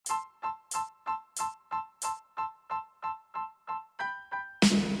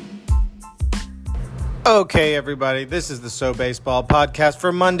Okay, everybody, this is the So Baseball podcast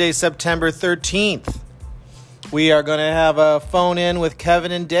for Monday, September 13th. We are going to have a phone in with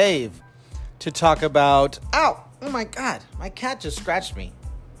Kevin and Dave to talk about... Ow! Oh my God, my cat just scratched me.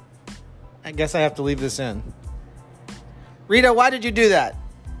 I guess I have to leave this in. Rita, why did you do that?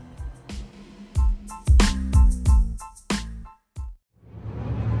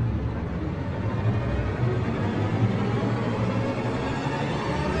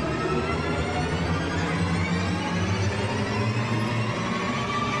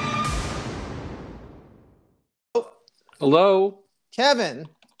 Hello? Kevin,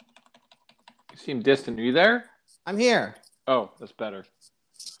 You seem distant. Are you there? I'm here. Oh, that's better.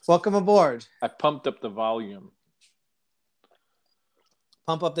 Welcome aboard. I pumped up the volume.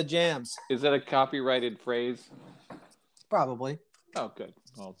 Pump up the jams. Is that a copyrighted phrase? Probably. Oh, good.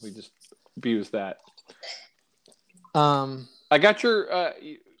 Well, we just abuse that. I got your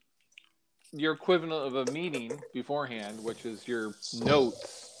equivalent of a meeting beforehand, which is your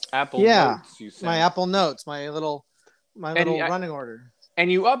notes, Apple Notes you sent. My Apple Notes, my little running order.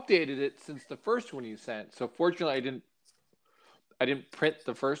 And you updated it since the first one you sent. So fortunately, I didn't print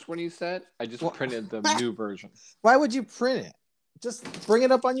the first one you sent. I just printed the new version. Why would you print it? Just bring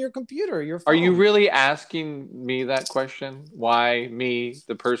it up on your computer, your phone. Are you really asking me that question? Why me,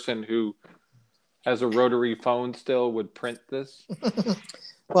 the person who has a rotary phone still, would print this?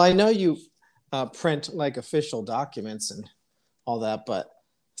 Well, I know you print like official documents and all that, but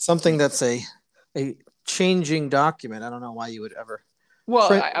something that's a changing document, I don't know why you would ever.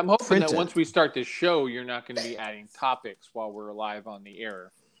 Well, I'm hoping that once we start this show, you're not going to be adding topics while we're live on the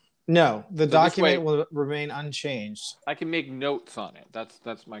air. No, the document will remain unchanged. I can make notes on it.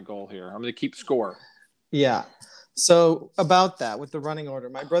 That's my goal here. I'm going to keep score. Yeah. So about that with the running order,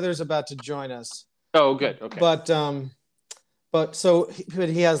 my brother's about to join us. Oh, good. Okay. But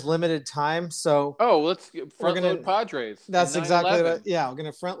he has limited time. So let's front load Padres. That's exactly what. Yeah, we're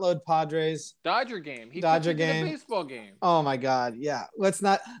gonna front load Padres. Dodger game. Dodger game. A baseball game. Oh my God. Yeah. Let's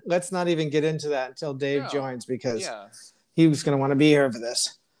not even get into that until Dave joins because he was gonna want to be here for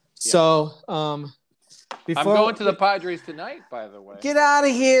this. Yeah. So I'm going to the Padres tonight. By the way. Get out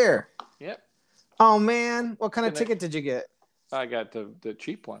of here. Yep. Oh man, what kind of ticket did you get? I got the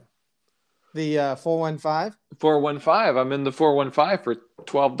cheap one. The 415? 415. I'm in the 415 for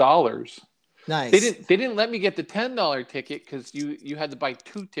 $12. Nice. They didn't let me get the $10 ticket because you had to buy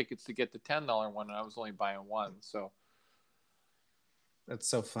 2 tickets to get the $10 one, and I was only buying 1. So that's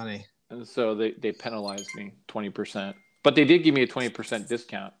so funny. And so they penalized me 20%, but they did give me a 20%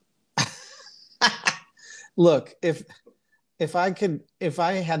 discount. Look, if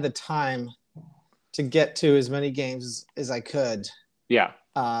I had the time to get to as many games as I could,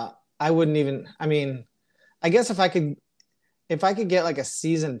 I wouldn't even. I mean, I guess if I could get like a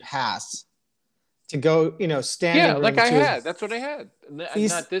season pass to go, standing. Yeah, like I had. That's what I had.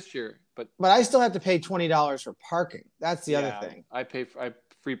 Not this year, but I still have to pay $20 for parking. That's the other thing. I pay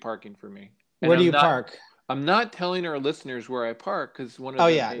free parking for me. Where do you park? I'm not telling our listeners where I park because one of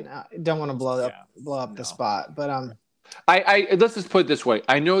don't want to blow up the spot, but I let's just put it this way.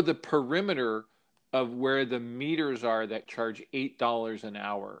 I know the perimeter of where the meters are that charge $8 an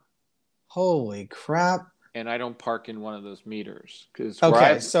hour. Holy crap. And I don't park in one of those meters.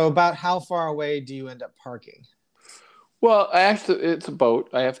 So about how far away do you end up parking? Well, it's a boat.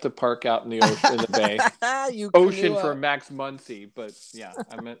 I have to park out in the ocean, in the bay. Ocean for Max Muncy, but yeah,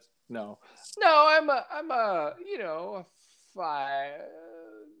 I meant no. I'm a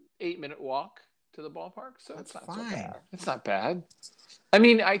 8-minute walk to the ballpark, so that's not fine. So bad. It's not bad. I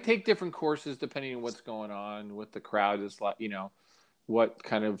mean, I take different courses depending on what's going on, what the crowd is like, what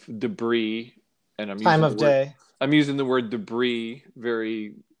kind of debris, and I'm using the word debris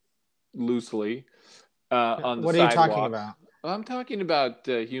very loosely on the sidewalk. What are you talking about? Well, I'm talking about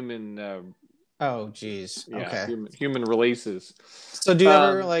human. Oh, geez. Okay. Human releases. So, do you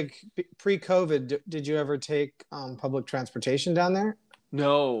ever pre-COVID? Did you ever take public transportation down there?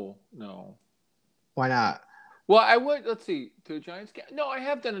 No. Why not? Well, I would. Let's see, to a Giants game. No, I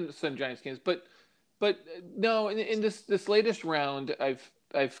have done some Giants games, but no. In this latest round,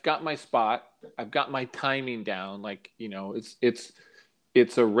 I've got my spot. I've got my timing down.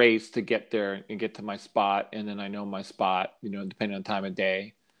 It's a race to get there and get to my spot, and then I know my spot. Depending on time of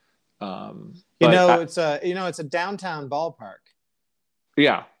day. It's a downtown ballpark.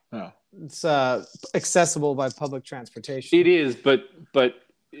 Yeah. It's accessible by public transportation. It is, but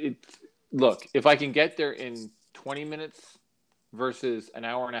look, if I can get there in 20 minutes versus an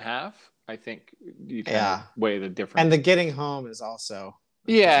hour and a half, I think you can weigh the difference. And the getting home is also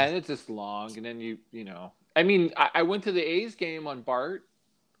and it's just long, and then I mean, I went to the A's game on BART.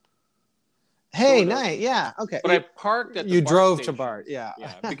 Hey, night. Yeah. Okay. But I parked at the You BART drove station. to BART. Yeah.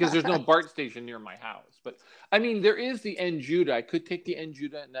 Yeah, because there's no BART station near my house. But I mean, there is the N-Judah. I could take the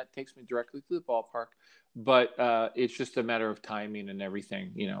N-Judah, and that takes me directly to the ballpark. But it's just a matter of timing and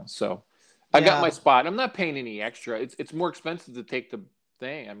everything, So I got my spot. I'm not paying any extra. It's more expensive to take the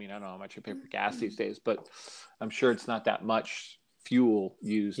thing. I mean, I don't know how much I pay for gas these days, but I'm sure it's not that much fuel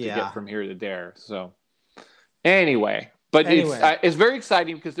used to get from here to there. So anyway. But it's very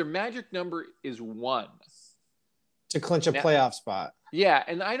exciting because their magic number is 1. To clinch a playoff spot. Yeah,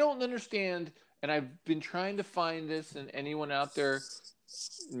 and I don't understand, and I've been trying to find this, and anyone out there,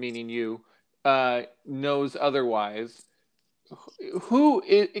 meaning you, knows otherwise.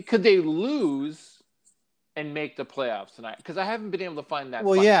 Could they lose and make the playoffs tonight? Because I haven't been able to find that.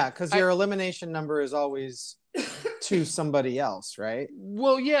 Well, yeah, because your elimination number is always to somebody else, right?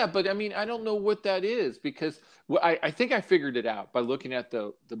 Well, yeah, but I mean, I don't know what that is because I think I figured it out by looking at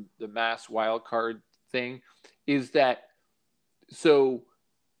the mass wild card thing. Is that so?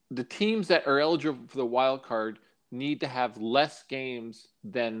 The teams that are eligible for the wild card need to have less games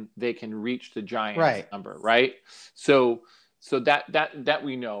than they can reach the Giants number, right? So that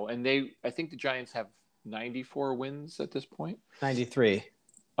we know, and I think the Giants have 94 wins at this point. 93.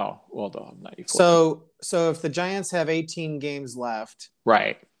 Oh, well, they'll have 94. So if the Giants have 18 games left,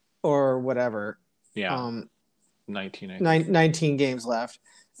 right, or whatever, 19 games left,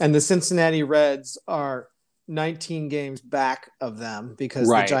 and the Cincinnati Reds are 19 games back of them because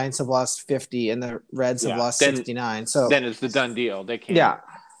the Giants have lost 50 and the Reds have lost 69. So then it's the done deal. They can't. Yeah.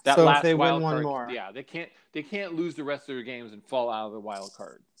 That so last if they wild win one card, more, they can't lose the rest of their games and fall out of the wild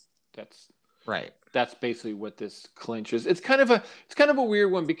card. That's right. That's basically what this clinch is. It's kind of a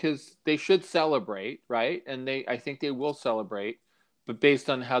weird one because they should celebrate, right? And I think they will celebrate, but based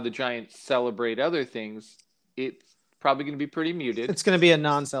on how the Giants celebrate other things, it's probably going to be pretty muted. It's going to be a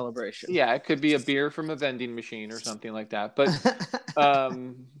non-celebration. Yeah, it could be a beer from a vending machine or something like that. But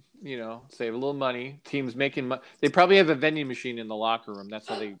save a little money. Teams making money. They probably have a vending machine in the locker room. That's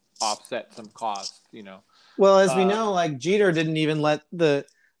how they offset some costs. Well, as we know, like Jeter didn't even let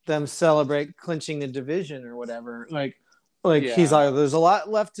them celebrate clinching the division or whatever. He's like, there's a lot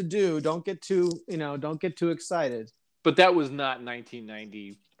left to do. Don't get too excited. But that was not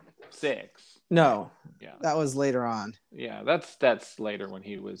 1996. No. Yeah. That was later on. Yeah, that's later when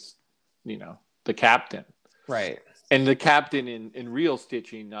he was, the captain. Right. And the captain in real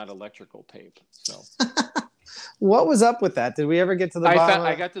stitching, not electrical tape. So what was up with that? Did we ever get to the bottom?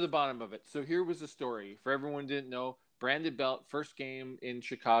 I got to the bottom of it. So here was the story. For everyone who didn't know, Brandon Belt, first game in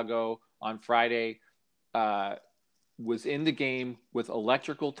Chicago on Friday, was in the game with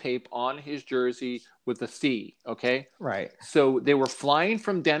electrical tape on his jersey with a C, okay? Right. So they were flying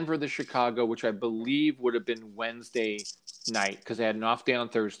from Denver to Chicago, which I believe would have been Wednesday night because they had an off day on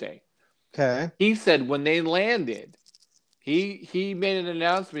Thursday. Okay. He said when they landed, he made an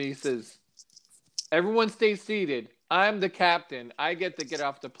announcement. He says, everyone stay seated. I'm the captain. I get to get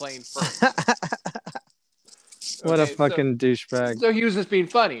off the plane first. What a fucking douchebag. So he was just being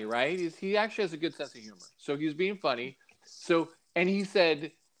funny, right? He actually has a good sense of humor. So he was being funny. And he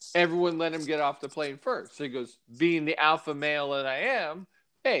said, everyone let him get off the plane first. So he goes, being the alpha male that I am,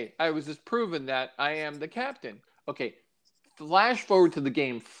 hey, I was just proving that I am the captain. Okay, flash forward to the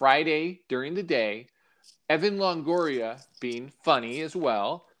game Friday during the day. Evan Longoria, being funny as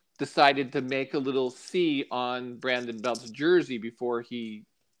well, decided to make a little C on Brandon Belt's jersey before he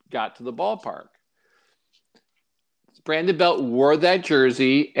got to the ballpark. Brandon Belt wore that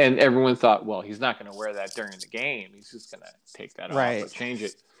jersey, and everyone thought, well, he's not going to wear that during the game. He's just going to take that off or change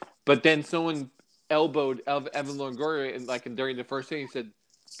it. But then someone elbowed Evan Longoria, and during the first inning, he said,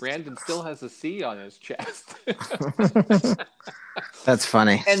 Brandon still has a C on his chest. That's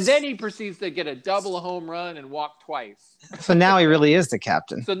funny. And then he proceeds to get a double home run and walk twice. So now he really is the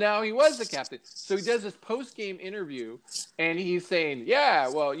captain. So now he was the captain. So he does this post-game interview, and he's saying, yeah,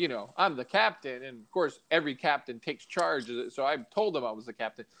 well, I'm the captain. And, of course, every captain takes charge. So I told him I was the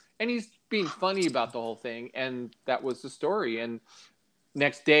captain. And he's being funny about the whole thing, and that was the story. And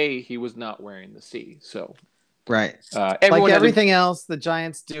next day, he was not wearing the C. So, right. Like everything else, the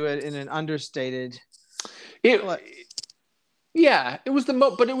Giants do it in an understated... Yeah, it was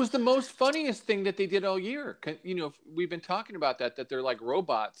but it was the most funniest thing that they did all year. We've been talking about that they're like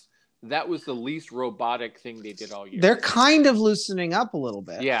robots. That was the least robotic thing they did all year. They're kind of loosening up a little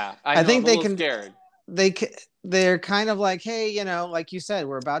bit. Yeah, I think they can. Scared. They're kind of like, hey, like you said,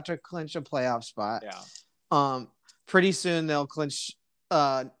 we're about to clinch a playoff spot. Yeah. Pretty soon they'll clinch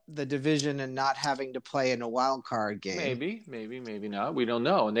the division and not having to play in a wild card game. Maybe not. We don't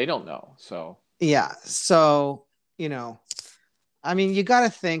know, and they don't know. So yeah. So I mean, you got to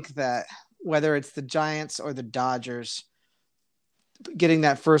think that whether it's the Giants or the Dodgers getting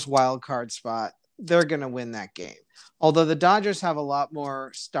that first wild card spot, they're going to win that game. Although the Dodgers have a lot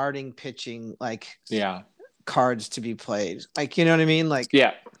more starting pitching, cards to be played. Like, you know what I mean? Like,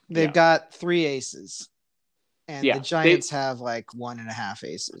 they've got 3 aces, and the Giants have like 1.5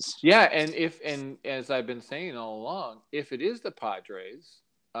 aces. Yeah, and as I've been saying all along, if it is the Padres,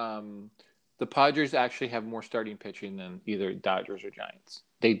 the Padres actually have more starting pitching than either Dodgers or Giants.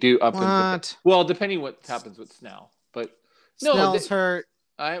 They do depending what happens with Snell. But Snell's hurt.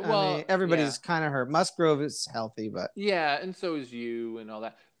 I mean, everybody's kind of hurt. Musgrove is healthy, but and so is you and all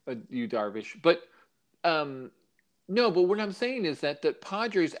that. You Darvish, but no. But what I'm saying is that the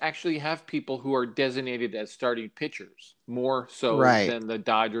Padres actually have people who are designated as starting pitchers more so than the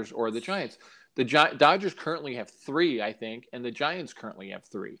Dodgers or the Giants. The Dodgers currently have 3, I think, and the Giants currently have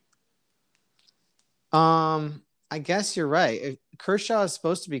 3. I guess you're right. Kershaw is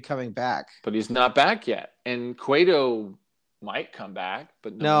supposed to be coming back, but he's not back yet, and Cueto might come back,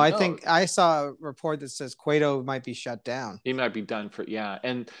 but no, I think I saw a report that says Cueto might be shut down. He might be done for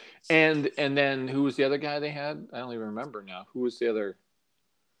and then who was the other guy they had? I don't even remember now. Who was the other?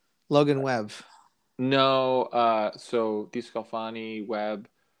 Logan Webb. No, so DeSclafani, Webb,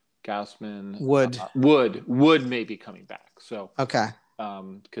 Gausman, Wood may be coming back. So okay,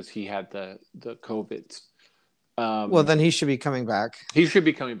 because he had the COVID. Well, then he should be coming back. He should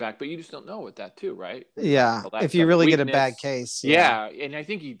be coming back, but you just don't know with that too, right? Yeah, if you really get a bad case. Yeah, and I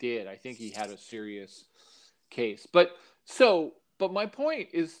think he did. I think he had a serious case. But my point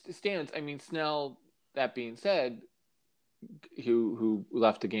stands. I mean, Snell, that being said, who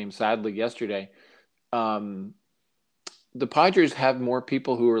left the game sadly yesterday, the Padres have more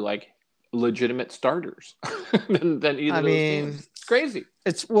people who are like legitimate starters than either of those teams. It's crazy.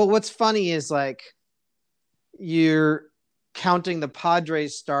 What's funny is like, you're counting the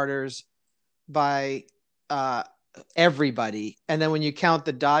Padres starters by everybody, and then when you count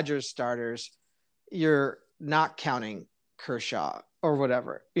the Dodgers starters, you're not counting Kershaw or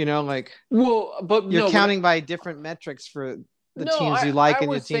whatever. You know, like you're counting by different metrics for the teams you like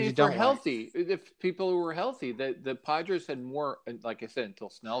and the teams you don't healthy. If people who were healthy, the Padres had more. Like I said,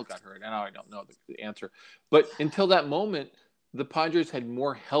 until Snell got hurt, and now I don't know the answer, but until that moment, the Padres had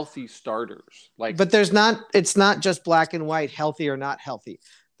more healthy starters. But it's not just black and white, healthy or not healthy.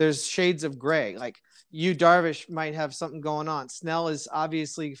 There's shades of gray. Like Darvish might have something going on. Snell is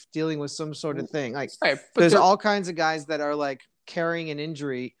obviously dealing with some sort of thing. Like there's all kinds of guys that are like carrying an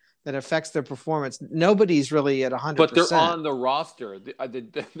injury that affects their performance. Nobody's really at 100%. But they're on the roster.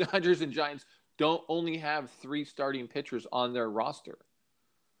 The Dodgers and Giants don't only have 3 starting pitchers on their roster.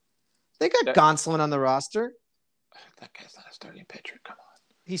 They got Gonsolin on the roster. That guy's not a starting pitcher. Come on.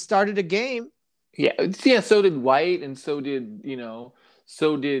 He started a game. Yeah. So did White, and so did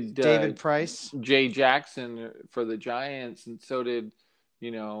David Price, Jay Jackson for the Giants, and so did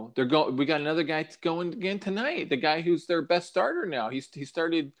we got another guy going again tonight. The guy who's their best starter now. He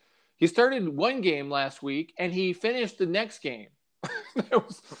started one game last week, and he finished the next game.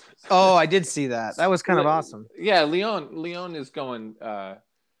 I did see that. That was kind of awesome. Yeah, Leon is going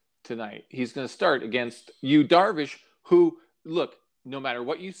tonight. He's going to start against Yu Darvish, who, look, no matter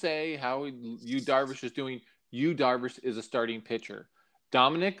what you say, how Yu Darvish is doing, Yu Darvish is a starting pitcher.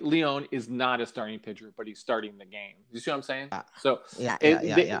 Dominic Leone is not a starting pitcher, but he's starting the game. You see what I'm saying? Yeah. So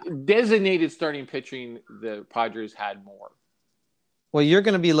designated starting pitching, the Padres had more. Well, you're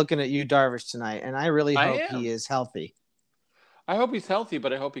going to be looking at Yu Darvish tonight, and I really hope he is healthy. I hope he's healthy,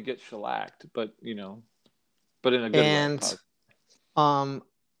 but I hope he gets shellacked. But in a good way. And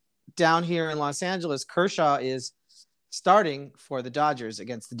down here in Los Angeles, Kershaw is starting for the Dodgers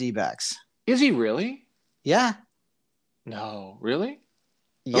against the D-backs. Is he really? Yeah. No, really?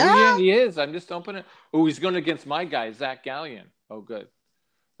 Yeah. Oh, yeah, he is. I'm just opening. Oh, he's going against my guy, Zach Gallion. Oh, good.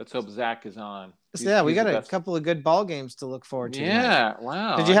 Let's hope Zach is on. We got a couple of good ball games to look forward to. Yeah, tonight.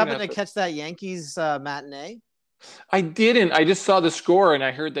 Wow. Did you happen to catch that Yankees matinee? I didn't. I just saw the score, and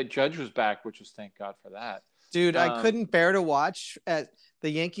I heard that Judge was back, which was thank God for that. Dude, I couldn't bear to watch. The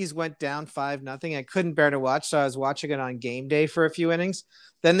Yankees went down 5-0. I couldn't bear to watch, so I was watching it on game day for a few innings.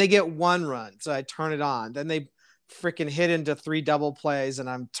 Then they get 1 run, so I turn it on. Then they freaking hit into 3 double plays, and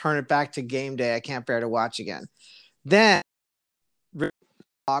I'm turning it back to game day. I can't bear to watch again. Then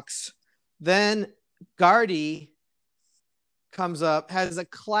Gardy comes up, has a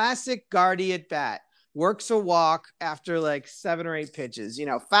classic Gardy at bat. Works a walk after like 7 or 8 pitches,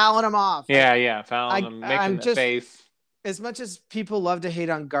 fouling him off. Yeah, fouling him, making the face. As much as people love to hate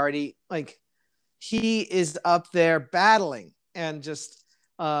on Gardy, like he is up there battling and just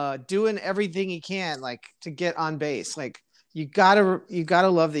doing everything he can, like to get on base. Like you gotta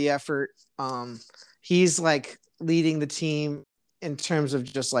love the effort. He's like leading the team in terms of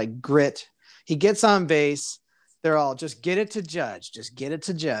just like grit. He gets on base. They're all just get it to Judge, just get it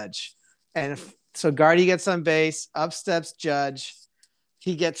to Judge. And so Gardy gets on base, up steps Judge.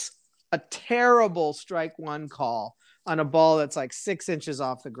 He gets a terrible strike one call on a ball that's like 6 inches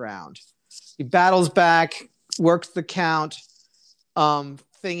off the ground. He battles back, works the count. Colomé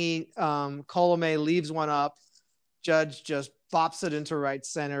leaves one up. Judge just bops it into right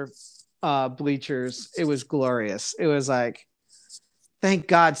center bleachers. It was glorious. It was like, thank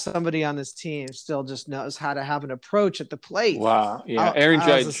God somebody on this team still just knows how to have an approach at the plate. Wow. Yeah. Aaron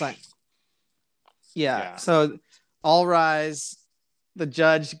Judge. Like, yeah. So all rise. The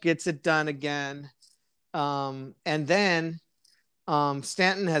Judge gets it done again. And then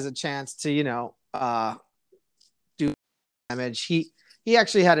Stanton has a chance to, do damage. He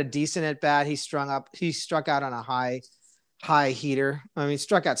actually had a decent at bat. He struck out on a high heater. I mean,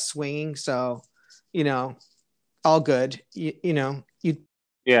 struck out swinging. So, all good.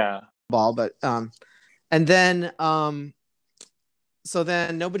 Ball, but and then so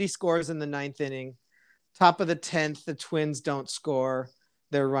then nobody scores in the 9th inning. Top of the 10th, the Twins don't score.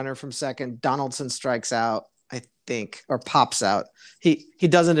 Their runner from second, Donaldson, strikes out, I think, or pops out. He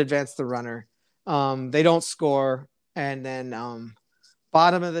doesn't advance the runner. They don't score, and then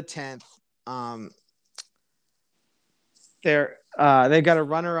bottom of the 10th, they got a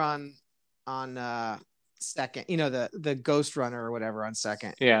runner on second. The ghost runner or whatever on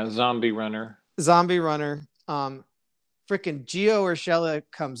second. Yeah, zombie runner. Freaking Gio Urshela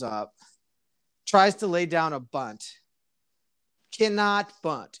comes up, tries to lay down a bunt. Cannot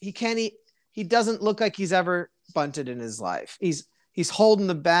bunt. He doesn't look like he's ever bunted in his life. He's holding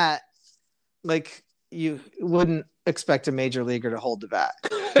the bat like you wouldn't expect a major leaguer to hold the bat.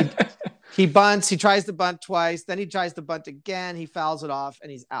 He bunts. He tries to bunt twice. Then he tries to bunt again. He fouls it off and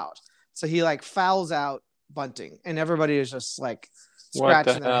he's out. So he like fouls out bunting, and everybody is just like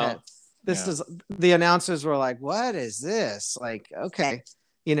scratching their head. The announcers were like, "What is this? Like, okay,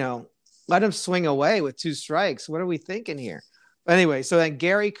 let him swing away with 2 strikes. What are we thinking here?" But anyway, so then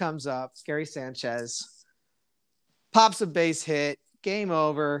Gary comes up, Gary Sanchez, pops a base hit, game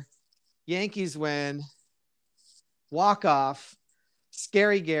over, Yankees win, walk off,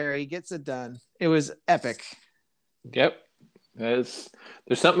 Scary Gary gets it done. It was epic. Yep. There's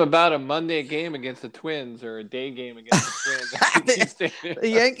something about a Monday game against the Twins or a day game against the Twins. The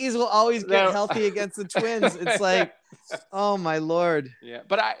Yankees will always get healthy against the Twins. It's like, oh my Lord. Yeah,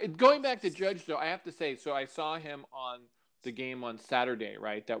 but going back to Judge though, I have to say, so I saw him on the game on Saturday,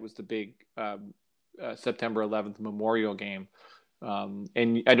 right? That was the big September 11th Memorial game.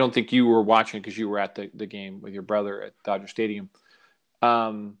 And I don't think you were watching because you were at the game with your brother at Dodger Stadium.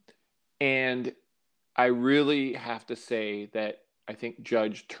 And I really have to say that I think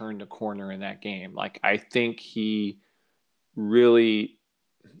Judge turned a corner in that game. Like, I think he really,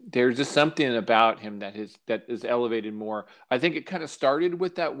 there's just something about him that is elevated more. I think it kind of started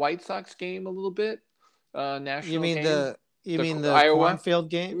with that White Sox game a little bit. National game. You mean the Iowa Cornfield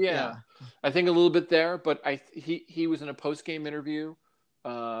game? Yeah. I think a little bit there, but he was in a post-game interview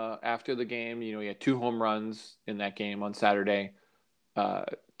after the game. He had 2 home runs in that game on Saturday.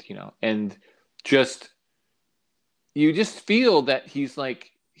 And you just feel that he's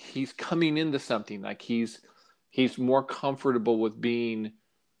coming into something, like he's more comfortable with being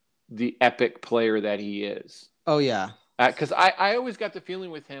the epic player that he is. Oh yeah. Because I always got the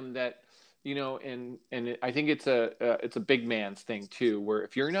feeling with him that, and I think it's a big man's thing too, where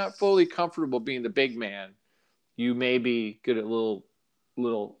if you're not fully comfortable being the big man, you maybe get a little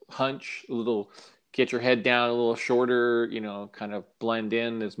hunch, a little get your head down a little shorter, kind of blend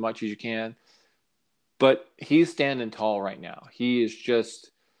in as much as you can. But he's standing tall right now. He is just,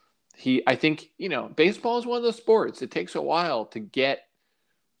 I think, baseball is one of those sports. It takes a while to get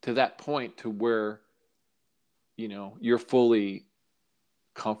to that point to where, you're fully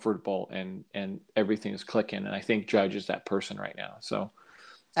comfortable and everything is clicking. And I think Judge is that person right now. So.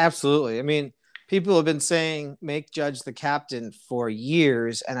 Absolutely. I mean, people have been saying make Judge the captain for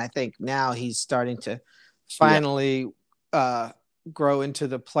years. And I think now he's starting to finally grow into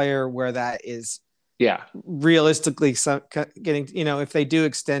the player where that is realistically getting, if they do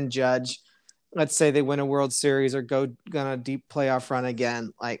extend Judge, let's say they win a World Series or go on a deep playoff run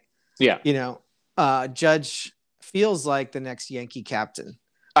again. Judge feels like the next Yankee captain.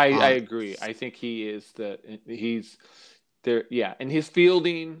 I agree. I think he's there. Yeah. And his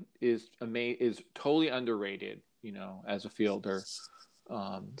fielding is totally underrated, as a fielder.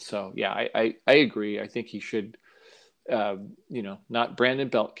 So yeah, I agree. I think he should, not Brandon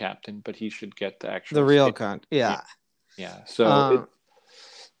Belt captain, but he should get the actual real yeah. Yeah. So,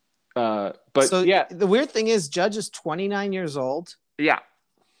 but so yeah, the weird thing is Judge is 29 years old. Yeah.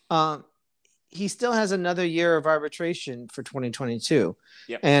 He still has another year of arbitration for 2022.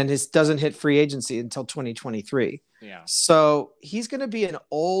 Yep. And it doesn't hit free agency until 2023. Yeah. So he's going to be an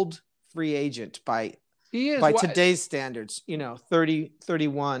old free agent by today's standards, 30,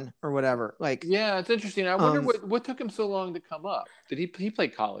 31 or whatever. Like, yeah, it's interesting. I wonder what took him so long to come up. Did he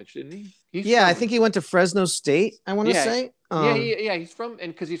played college, didn't he? I think he went to Fresno State, I want to say. He's from,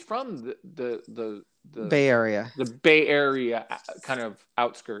 and because he's from the Bay Area. The Bay Area kind of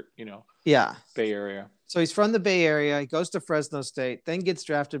outskirt, Yeah. Bay Area. So he's from the Bay Area. He goes to Fresno State, then gets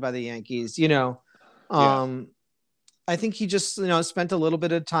drafted by the Yankees. I think he just, spent a little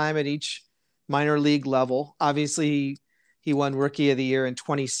bit of time at each minor league level. Obviously, he won Rookie of the Year in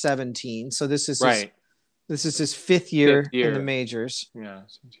 2017. So this is his fifth year in the majors. Yeah.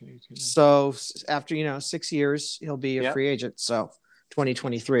 So after, 6 years, he'll be a free agent. So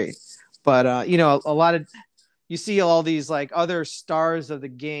 2023. But, a lot of, you see all these like other stars of the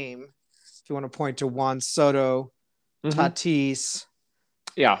game. If you want to point to Juan Soto, Tatis.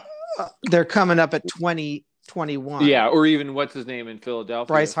 Yeah. They're coming up at 2021. Yeah. Or even what's his name in Philadelphia?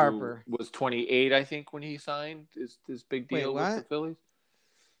 Bryce Harper was 28, I think, when he signed his big deal with the Phillies.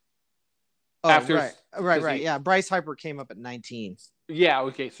 Oh, right. Yeah. Bryce Harper came up at 19. Yeah.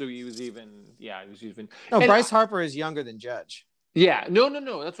 Okay. So he was even. No, Bryce Harper is younger than Judge. Yeah. No.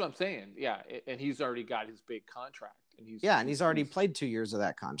 That's what I'm saying. Yeah. And he's already got his big contract. And he's already played 2 years of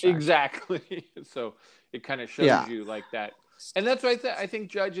that contract. Exactly. So it kind of shows you like that. And that's why I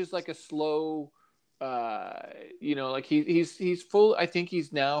think Judge is like a slow, like he's full. I think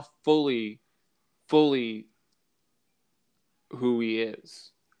he's now fully who he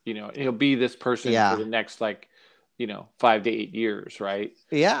is. He'll be this person for the next 5 to 8 years, right?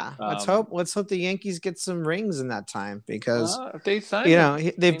 Yeah. Let's hope the Yankees get some rings in that time because if they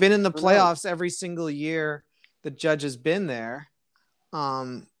sign they've been in the playoffs every single year the Judge has been there.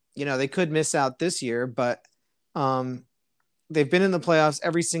 They could miss out this year, but they've been in the playoffs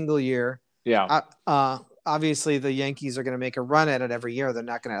every single year. Yeah. Obviously the Yankees are going to make a run at it every year. They're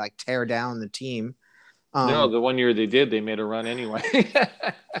not going to like tear down the team. No, the one year they made a run anyway.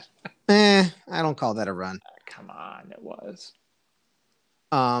 I don't call that a run. Come on, it was.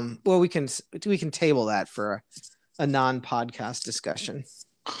 Well, we can table that for a non-podcast discussion.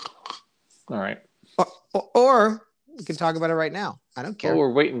 All right. Or we can talk about it right now. I don't care. Oh,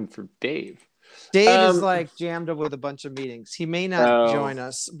 we're waiting for Dave. Dave is like jammed up with a bunch of meetings. He may not join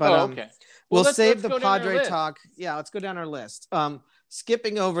us, but okay. We'll save the Padre talk. Yeah, let's go down our list.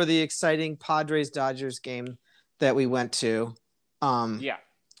 Skipping over the exciting Padres-Dodgers game that we went to. I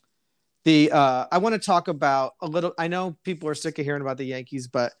want to talk about a little. I know people are sick of hearing about the Yankees,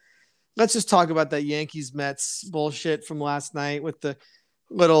 but let's just talk about that Yankees-Mets bullshit from last night with the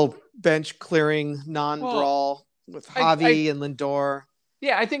little bench clearing non-brawl with Javi and Lindor.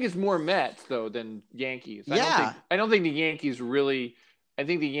 Yeah, I think it's more Mets though than Yankees. I don't think the Yankees really. I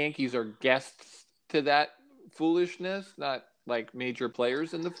think the Yankees are guests to that foolishness, not like major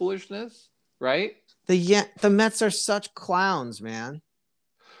players in the foolishness, right? The Mets are such clowns, man.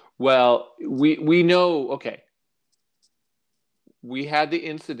 Well, we know. Okay, we had the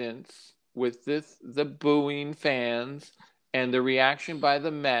incidents with the booing fans and the reaction by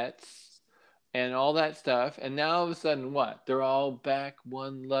the Mets and all that stuff, and now all of a sudden, what? They're all back,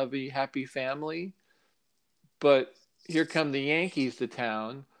 one lovey, happy family, but here come the Yankees to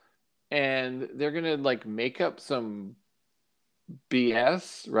town, and they're gonna like make up some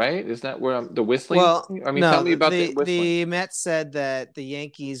BS, right? Isn't that where the whistling? Well, tell me about the whistling. The Mets said that the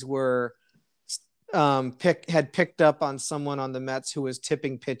Yankees were had picked up on someone on the Mets who was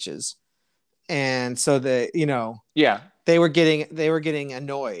tipping pitches, and so they were getting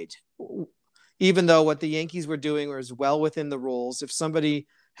annoyed, even though what the Yankees were doing was well within the rules. If somebody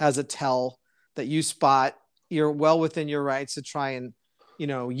has a tell that you spot, you're well within your rights to try and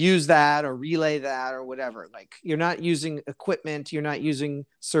use that or relay that or whatever. Like, you're not using equipment, you're not using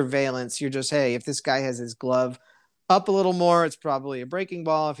surveillance. You're just, hey, if this guy has his glove up a little more, it's probably a breaking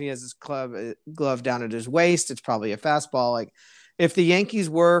ball. If he has his glove down at his waist, it's probably a fastball. Like, if the Yankees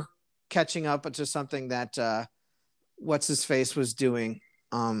were catching up to something that what's his face was doing,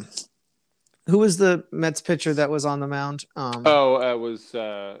 who was the Mets pitcher that was on the mound? It was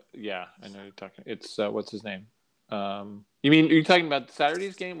I know you're talking. It's what's his name? You mean, are you talking about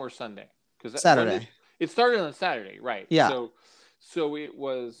Saturday's game or Sunday? Because Saturday. It started on Saturday, right? Yeah. So it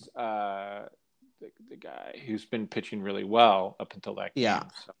was the guy who's been pitching really well up until that game. Yeah.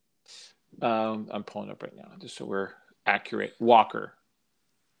 So, I'm pulling up right now just so we're accurate. Walker.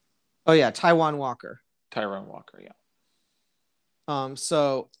 Oh yeah, Taijuan Walker. Taijuan Walker, yeah.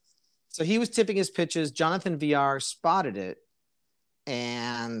 So he was tipping his pitches. Jonathan VR spotted it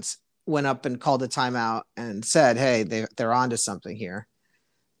and went up and called a timeout and said, "Hey, they're onto something here."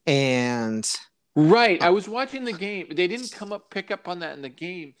 And right, I was watching the game. They didn't pick up on that in the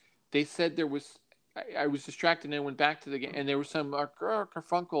game. They said there was. I was distracted and went back to the game, and there was some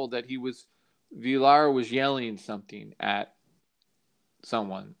kerfunkel that Villar was yelling something at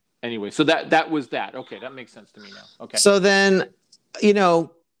someone. Anyway, so that was that. Okay, that makes sense to me now. Okay. So then,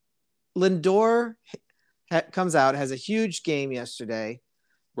 Lindor comes out, has a huge game yesterday,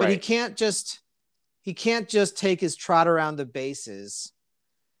 but right. he can't just take his trot around the bases.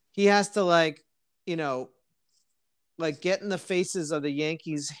 He has to get in the faces of the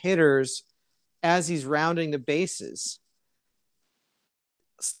Yankees hitters as he's rounding the bases.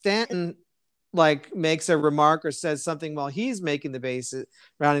 Stanton makes a remark or says something while he's rounding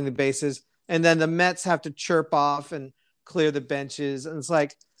the bases, and then the Mets have to chirp off and clear the benches, and it's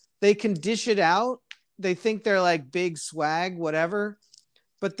like they can dish it out. They think they're like big swag, whatever.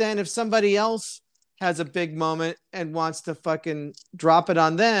 But then if somebody else has a big moment and wants to fucking drop it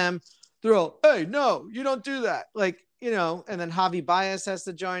on them, they're all, "Hey, no, you don't do that." And then Javi Baez has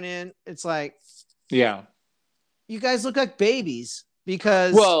to join in. It's like, yeah, you guys look like babies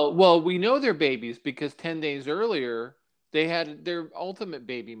because. Well, we know they're babies because 10 days earlier they had their ultimate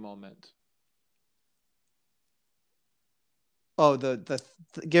baby moment. Oh, the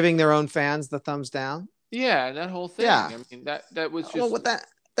giving their own fans the thumbs down. Yeah, that whole thing. Yeah. I mean, that was just. Well,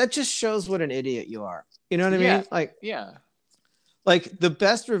 that just shows what an idiot you are. You know what I mean? Yeah. The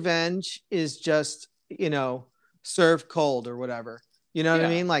best revenge is just, served cold or whatever. You know what I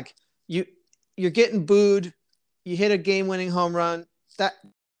mean? You're getting booed. You hit a game-winning home run. That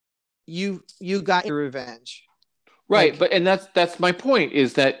you got your revenge. Right, and that's my point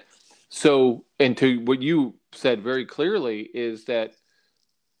is that and to what you said very clearly is that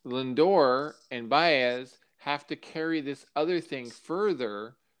Lindor and Baez have to carry this other thing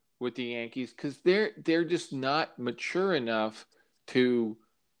further with the Yankees because they're just not mature enough to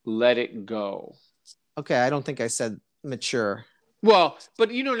let it go. Okay, I don't think I said mature. Well,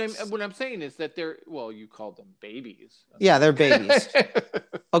 but you know what I'm saying is that you called them babies. Yeah, they're babies.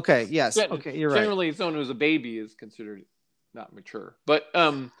 Okay, yes. Okay, you're right. Generally, someone who's a baby is considered not mature. But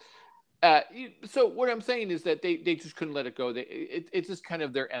so what I'm saying is that they just couldn't let it go. It's just kind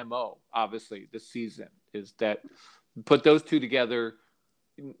of their MO, obviously, this season, is that put those two together,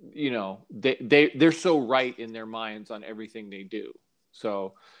 they're so right in their minds on everything they do.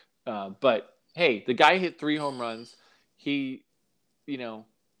 So, but hey, the guy hit 3 home runs. He,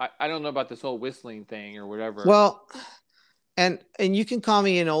 I don't know about this whole whistling thing or whatever. Well, and you can call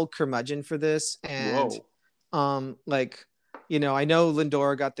me an old curmudgeon for this. And, I know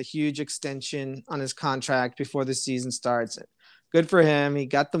Lindor got the huge extension on his contract before the season starts. Good for him. He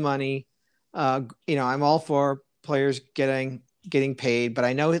got the money. I'm all for players getting paid, but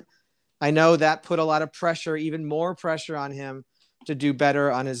I know that put a lot of pressure, even more pressure on him to do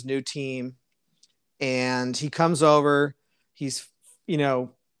better on his new team. And he comes over, he's,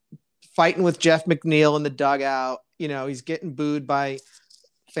 fighting with Jeff McNeil in the dugout. He's getting booed by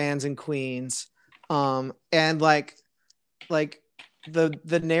fans in Queens. And the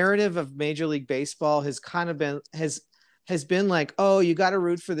narrative of Major League Baseball has kind of been like, oh, you got to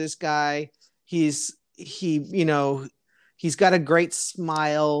root for this guy. He's got a great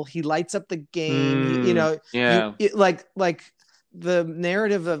smile. He lights up the game. The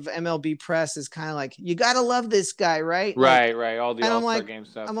narrative of MLB press is kind of like, you got to love this guy, right? Right. All the All-Star game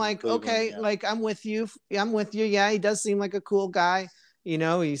stuff. I'm like, okay, I'm with you. Yeah, he does seem like a cool guy.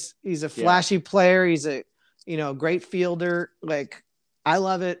 He's a flashy player. He's a, great fielder. I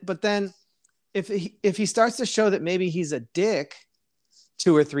love it. But then if he starts to show that maybe he's a dick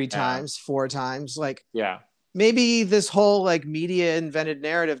 2 or 3 times, 4 times, maybe this whole media invented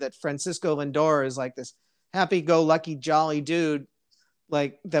narrative that Francisco Lindor is like this happy-go-lucky, jolly dude,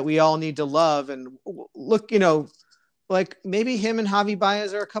 that we all need to love. And look, maybe him and Javi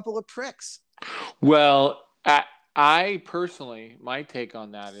Baez are a couple of pricks. Well, I personally, my take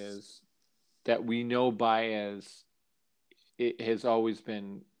on that is that we know Baez has always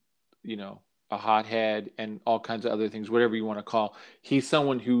been, a hothead and all kinds of other things, whatever you want to call. He's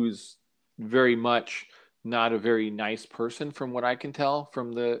someone who's very much not a very nice person, from what I can tell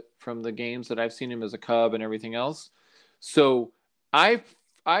from the games that I've seen him as a Cub and everything else. So I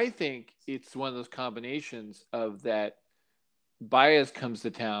think it's one of those combinations of that Baez comes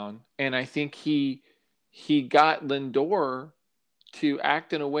to town, and I think he got Lindor to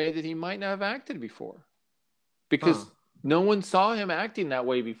act in a way that he might not have acted before, because no one saw him acting that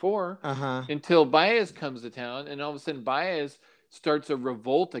way before until Baez comes to town, and all of a sudden Baez starts a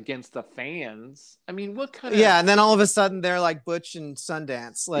revolt against the fans. I mean, what kind of... Yeah, and then all of a sudden they're like Butch and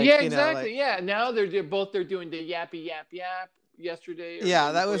Sundance. Like, yeah, you know, exactly. like... Yeah, now they're doing the yappy yap yap yesterday.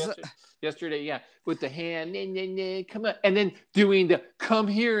 Yeah, that was... Yesterday, yeah, with the hand, come on. And then doing the come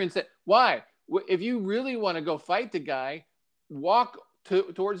here and say, why? If you really want to go fight the guy, walk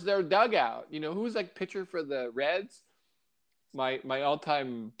towards their dugout. You know, who's like pitcher for the Reds? My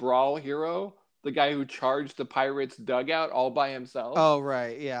all-time brawl hero, the guy who charged the Pirates dugout all by himself. Oh,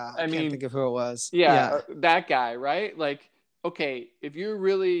 right. Yeah. I can't think of who it was. Yeah, that guy, right? Like, okay, if you're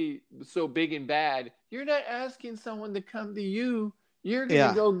really so big and bad, you're not asking someone to come to you. You're going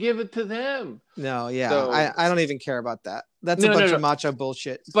to go give it to them. No, yeah. So, I don't even care about that. That's a bunch of macho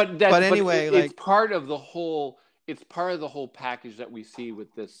bullshit. But anyway, it's part of the whole package that we see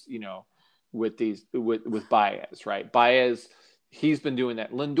with this, you know, with Baez, right? Baez, he's been doing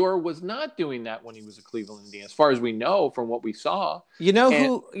that. Lindor was not doing that when he was a Cleveland Indian, as far as we know from what we saw. You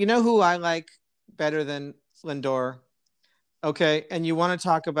know who I like better than Lindor? Okay, and you want to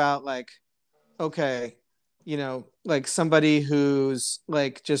talk about like, okay, you know, like somebody who's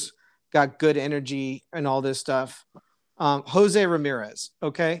like just got good energy and all this stuff. Jose Ramirez,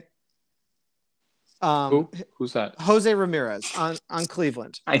 okay? Who's that? Jose Ramirez on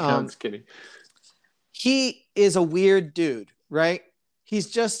Cleveland. I know, I'm just kidding. He is a weird dude, right?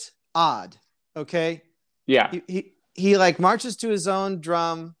 He's just odd, okay? Yeah. He like marches to his own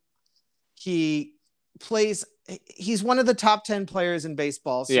drum. He's one of the top 10 players in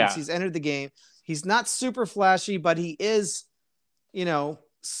baseball since he's entered the game. He's not super flashy, but he is, you know,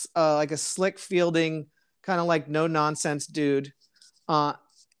 like a slick fielding, kind of like no nonsense dude. I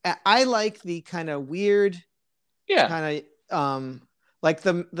like the kind of weird, kind of like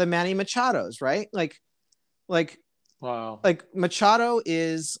the Manny Machados, right? Like wow. Like Machado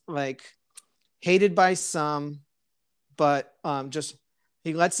is like hated by some, but just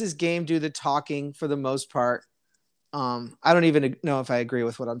he lets his game do the talking for the most part. I don't even know if I agree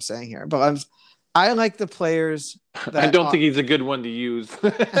with what I'm saying here, but I like the players that I don't think he's a good one to use.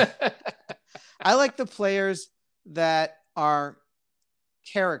 I like the players that are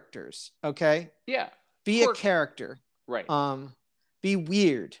characters, okay? Yeah. Be a character. Right. Be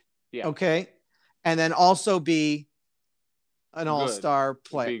weird. Yeah. Okay? And then also be an all-star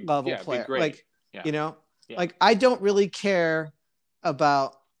level player. Like, you know? Yeah. Like, I don't really care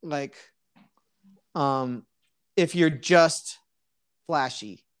about like if you're just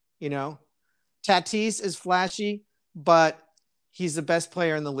flashy, you know? Tatis is flashy, but he's the best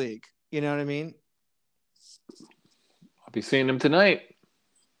player in the league. You know what I mean? I'll be seeing him tonight.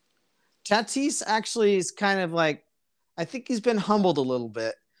 Tatis actually is kind of like, I think he's been humbled a little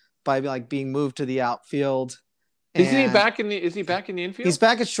bit by like being moved to the outfield. Is he back in the infield? He's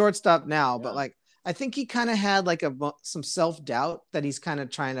back at shortstop now, but like I think he kind of had like some self-doubt that he's kind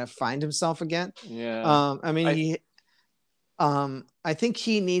of trying to find himself again. Yeah. I mean, I think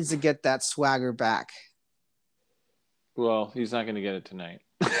he needs to get that swagger back. Well, he's not going to get it tonight.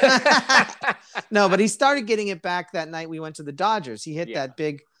 No, but he started getting it back that night we went to the Dodgers. He hit that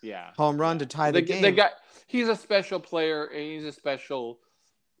big home run to tie the game. He's a special player, and he's a special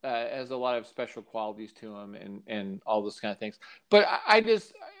has a lot of special qualities to him and all those kind of things. But I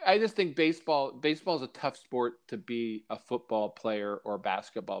just think baseball is a tough sport to be a football player or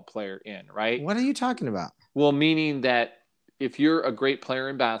basketball player in, right? What are you talking about? Well, meaning that if you're a great player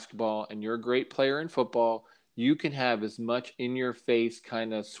in basketball and you're a great player in football, you can have as much in your face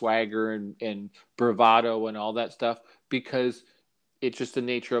kind of swagger and bravado and all that stuff because it's just the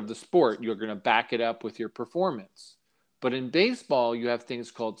nature of the sport. You're going to back it up with your performance. But in baseball, you have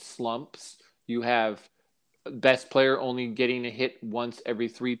things called slumps. You have best player only getting a hit once every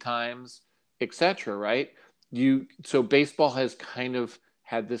 3 times, etc. Right? So baseball has kind of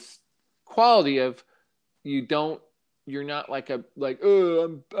had this quality of you're not like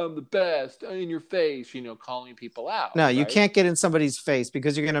oh I'm the best in your face, calling people out. No, right? You can't get in somebody's face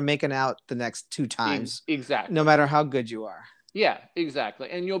because you're going to make an out the next 2 times. Exactly. No matter how good you are. Yeah, exactly.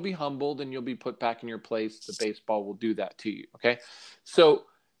 And you'll be humbled and you'll be put back in your place. The baseball will do that to you. Okay. So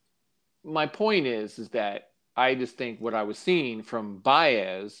my point is that I just think what I was seeing from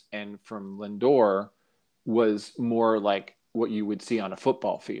Baez and from Lindor was more like what you would see on a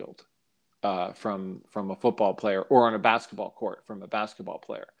football field from a football player or on a basketball court from a basketball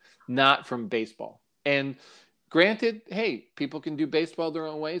player, not from baseball. And granted, hey, people can do baseball their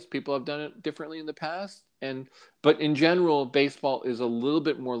own ways. People have done it differently in the past. But in general, baseball is a little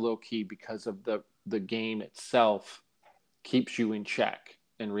bit more low key because of the game itself keeps you in check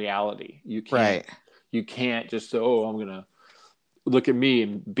in reality. You can't just say, oh, I'm gonna look at me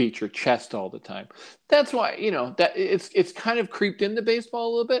and beat your chest all the time. That's why, that it's kind of creeped into baseball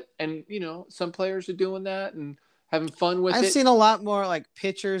a little bit. And, some players are doing that and having fun with it. I've seen a lot more like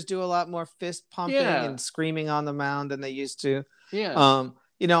pitchers do a lot more fist pumping and screaming on the mound than they used to. Yeah.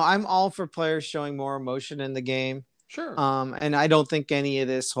 I'm all for players showing more emotion in the game. Sure. And I don't think any of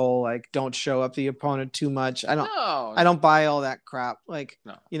this whole like don't show up the opponent too much. I don't buy all that crap. Like,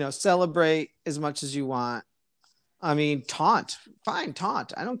 celebrate as much as you want. I mean, taunt. Fine,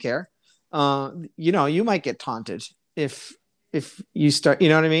 taunt. I don't care. You might get taunted if you start, you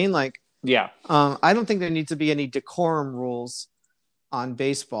know what I mean? Like, yeah. I don't think there needs to be any decorum rules on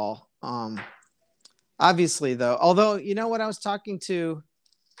baseball. Obviously though, although, what I was talking to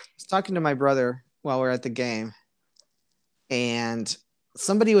my brother while we were at the game, and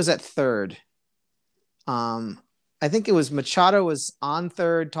somebody was at third. I think it was Machado was on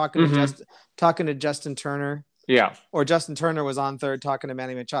third talking to Justin Turner. Yeah. Or Justin Turner was on third talking to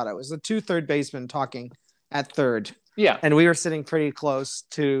Manny Machado. It was the two third basemen talking at third. Yeah. And we were sitting pretty close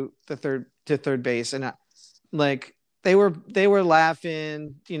to the third base. And like they were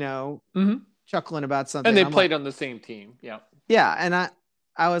laughing, chuckling about something. And they played on the same team. Yeah. Yeah. And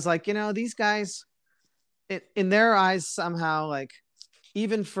I was like, these guys, in their eyes, somehow, like,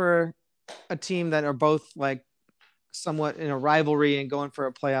 even for a team that are both like somewhat in a rivalry and going for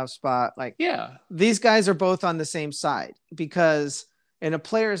a playoff spot, like, yeah, these guys are both on the same side, because in a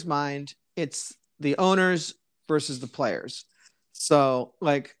player's mind, it's the owners versus the players. So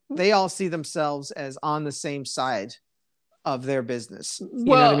like they all see themselves as on the same side of their business. You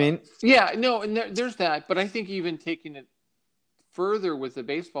know what I mean? Yeah, no, and there's that. But I think even taking it further with the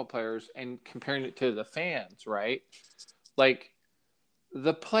baseball players and comparing it to the fans, right? Like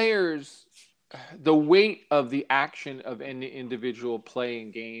the players, the weight of the action of any individual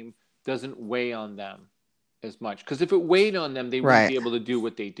playing game doesn't weigh on them as much. Because if it weighed on them, they wouldn't be able to do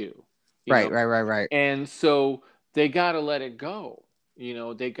what they do. Right. And so they got to let it go.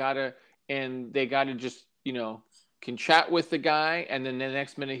 They got to just, can chat with the guy, and then the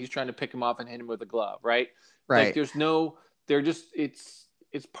next minute he's trying to pick him off and hit him with a glove, right? Right. Like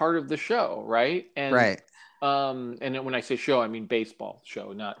it's part of the show, right? And right. And when I say show, I mean baseball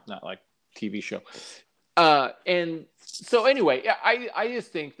show, not like TV show. And so anyway, I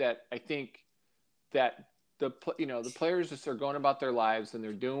just think that the players just are going about their lives and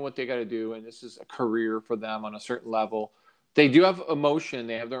they're doing what they got to do, and this is a career for them on a certain level. They do have emotion,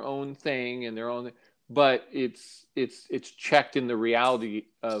 they have their own thing and their own, but it's checked in the reality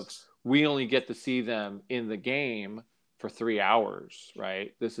of we only get to see them in the game for 3 hours,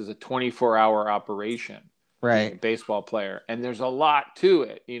 right? This is a 24-hour operation, right? Baseball player, and there's a lot to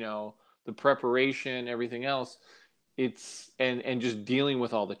it, the preparation, everything else. It's and just dealing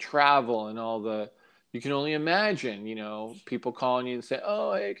with all the travel and all the. You can only imagine, people calling you and say,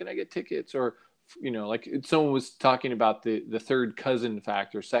 "Oh, hey, can I get tickets?" Or, like someone was talking about the third cousin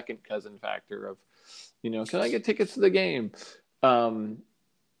factor, second cousin factor of, can I get tickets to the game? And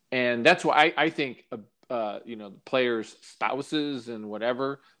that's why I think, the players' spouses and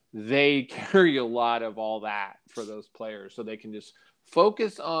whatever, they carry a lot of all that for those players, so they can just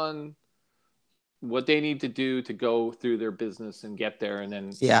focus on what they need to do to go through their business and get there, and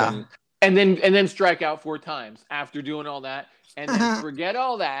then and then strike out 4 times after doing all that, and then forget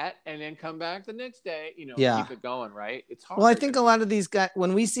all that, and then come back the next day, keep it going, right? It's hard. Well, I think a lot of these guys,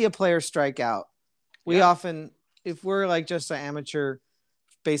 when we see a player strike out, we often, if we're like just an amateur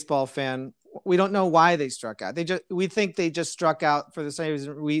baseball fan, we don't know why they struck out. We think they just struck out for the same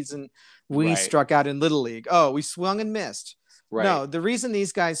reason we struck out in Little League. Oh, we swung and missed. Right. No, the reason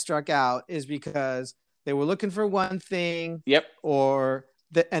these guys struck out is because they were looking for one thing. Yep.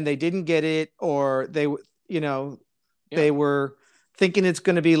 And they didn't get it, or they were thinking it's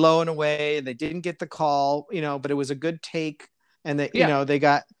going to be low and away, and they didn't get the call, but it was a good take, and they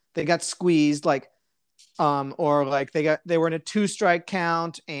got squeezed, like, or like they were in a 2-strike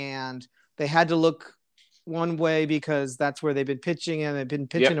count and they had to look one way because that's where they've been pitching, and they've been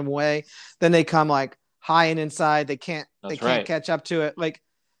pitching them away. Then they come like high and inside. They can't catch up to it. Like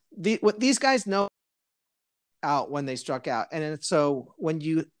what these guys know out when they struck out, and so when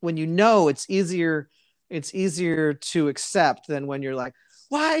you know, it's easier to accept than when you're like,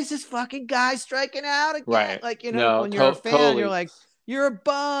 why is this fucking guy striking out again? Right. Like, when you're a fan, totally. You're like, you're a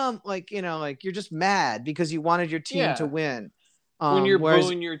bum. Like, like you're just mad because you wanted your team to win. When you're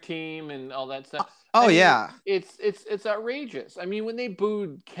booing your team and all that stuff. It's outrageous. I mean, when they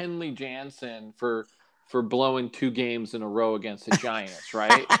booed Kenley Jansen for blowing 2 games in a row against the Giants,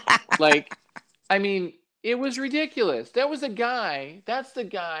 right? Like, I mean, It was ridiculous. That's the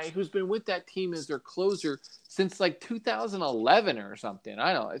guy who's been with that team as their closer since like 2011 or something.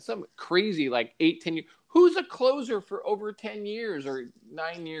 I don't know. It's some crazy like 8, 10 years. Who's a closer for over 10 years or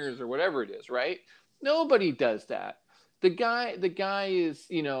 9 years or whatever it is, right? Nobody does that. The guy is,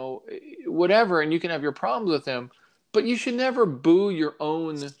 whatever, and you can have your problems with him, but you should never boo your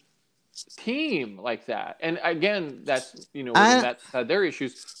own team like that. And again, that's, where the Mets had their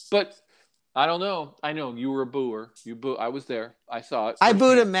issues, but I don't know. I know you were a booer. I was there. I saw it. I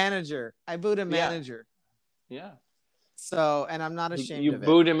booed a manager. Yeah. So, and I'm not ashamed of it. You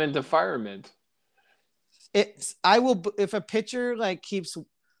booed him into fireman. I will, if a pitcher like keeps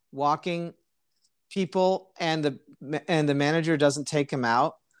walking people and the manager doesn't take him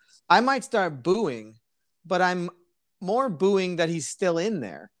out, I might start booing, but I'm more booing that he's still in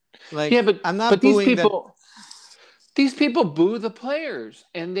there. Like, yeah, but I'm not booing these people. These people boo the players,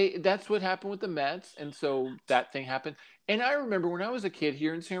 and that's what happened with the Mets, and so that thing happened. And I remember when I was a kid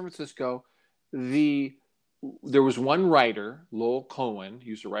here in San Francisco, there was one writer, Lowell Cohen,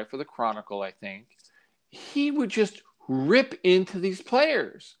 he used to write for the Chronicle, I think. He would just rip into these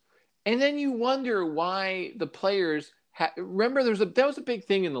players. And then you wonder why the players remember that was a big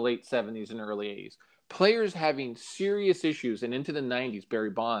thing in the late 70s and early 80s. Players having serious issues, and into the 90s, Barry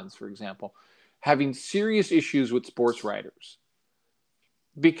Bonds, for example, having serious issues with sports writers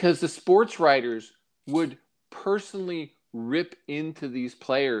because the sports writers would personally rip into these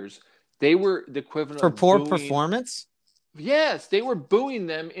players. They were the equivalent for poor performance. Yes, they were booing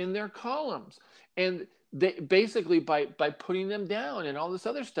them in their columns, and they basically by putting them down and all this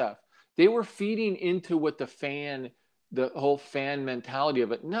other stuff, they were feeding into what the whole fan mentality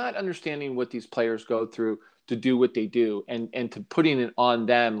of it, not understanding what these players go through to do what they do, and to putting it on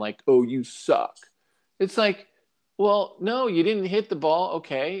them like, oh, you suck. It's like, well, no, you didn't hit the ball.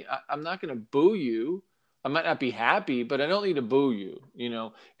 Okay, I'm not going to boo you. I might not be happy, but I don't need to boo you,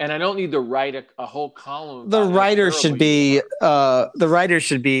 and I don't need to write a whole column. The writer should be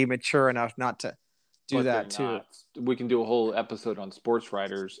mature enough not to do that too. Not. We can do a whole episode on sports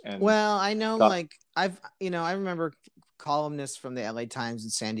writers. And well, I know, like I remember columnists from the LA Times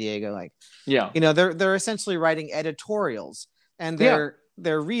in San Diego, like, they're essentially writing editorials, and their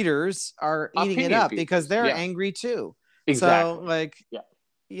readers are eating it up because they're angry too. Exactly. So like,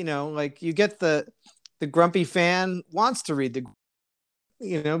 like you get the grumpy fan wants to read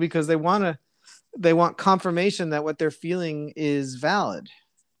because they want confirmation that what they're feeling is valid.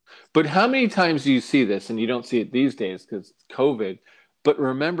 But how many times do you see this? And you don't see it these days because COVID. But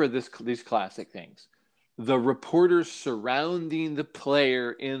remember these classic things. The reporters surrounding the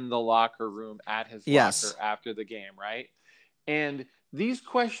player in the locker room at his locker after the game, right? And these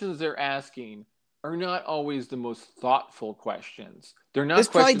questions they're asking are not always the most thoughtful questions. They're not. This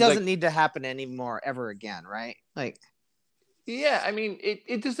probably doesn't need to happen anymore ever again, right? Like, yeah, I mean,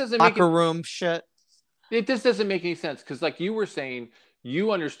 it just doesn't locker room shit. It just doesn't make any sense because, like you were saying,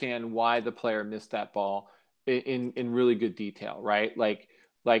 you understand why the player missed that ball in really good detail, right? Like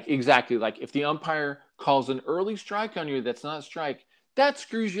exactly, like if the umpire calls an early strike on you, that's not a strike. That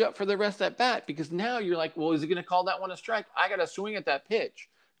screws you up for the rest of that bat because now you're like, well, is he going to call that one a strike? I got to swing at that pitch,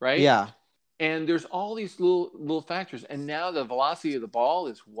 right? Yeah. And there's all these little factors. And now the velocity of the ball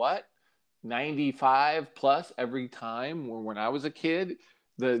is what? 95 plus every time. When I was a kid,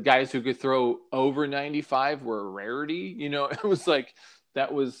 the guys who could throw over 95 were a rarity. It was like,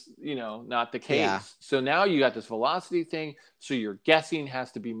 that was, not the case. Yeah. So now you got this velocity thing. So your guessing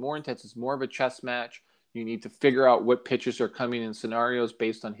has to be more intense. It's more of a chess match. You need to figure out what pitches are coming in scenarios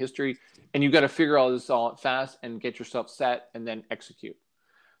based on history. And you got to figure all this all fast and get yourself set and then execute.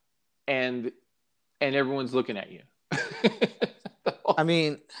 And everyone's looking at you. I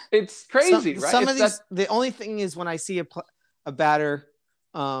mean, it's crazy, right? Some of these, the only thing is when I see a batter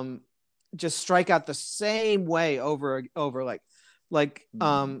just strike out the same way over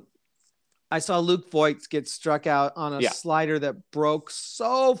I saw Luke Voigt get struck out on a slider that broke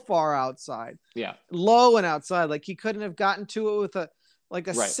so far outside. Yeah. Low and outside. Like he couldn't have gotten to it with a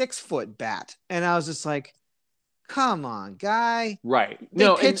 6-foot bat. And I was just like, come on, guy. Right.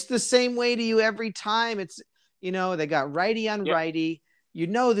 They pitch the same way to you every time. It's, they got righty on righty.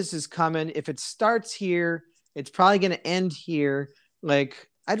 This is coming. If it starts here, it's probably going to end here. Like,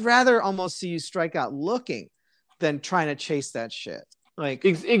 I'd rather almost see you strike out looking than trying to chase that shit. Like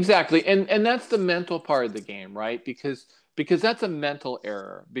exactly. And that's the mental part of the game, right? Because that's a mental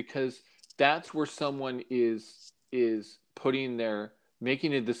error, because that's where someone is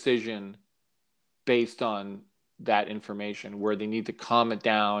making a decision based on that information, where they need to calm it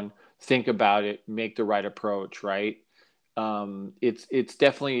down, think about it, make the right approach, right? It's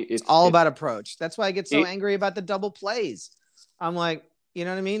definitely it's all about approach. That's why I get so angry about the double plays. I'm like, you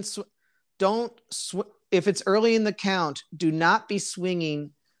know what I mean? If it's early in the count, do not be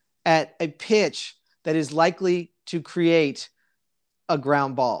swinging at a pitch that is likely to create a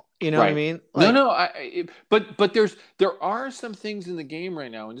ground ball. You know what I mean? But there are some things in the game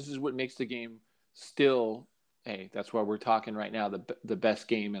right now, and this is what makes the game still. Hey, that's why we're talking right now. The best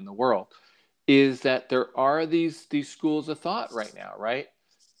game in the world is that there are these schools of thought right now, right?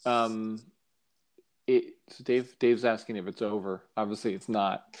 So Dave's asking if it's over. Obviously, it's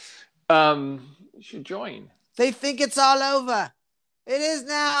not. You should join. They think it's all over. It is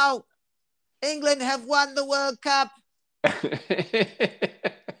now. England have won the World Cup.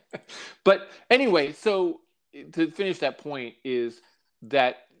 But anyway, so to finish that point is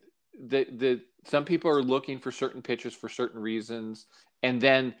that some people are looking for certain pitches for certain reasons, and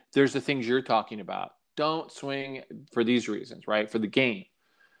then there's the things you're talking about. Don't swing for these reasons, right? For the game.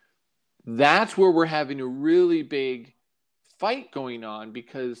 That's where we're having a really big fight going on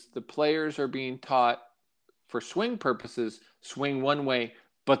because the players are being taught for swing purposes, swing one way,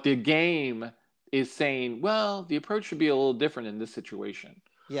 but the game is saying, well, the approach should be a little different in this situation.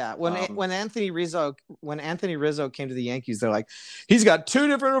 Yeah, when Anthony Rizzo came to the Yankees, they're like, he's got two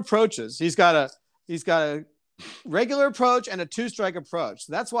different approaches. He's got a regular approach and a two-strike approach.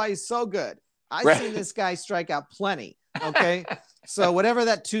 That's why he's so good. I've seen this guy strike out plenty. Okay, so whatever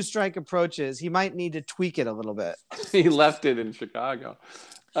that two-strike approach is, he might need to tweak it a little bit. He left it in Chicago.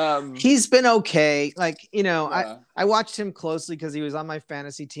 He's been okay. Like, you know, I watched him closely because he was on my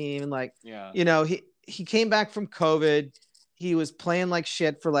fantasy team, and you know, he came back from COVID. He was playing like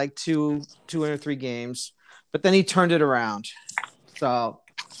shit for like two or three games, but then he turned it around. So,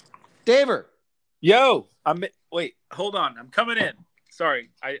 Daver. Yo, wait, hold on. I'm coming in.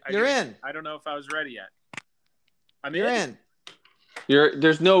 Sorry. You're in. I don't know if I was ready yet. You're in.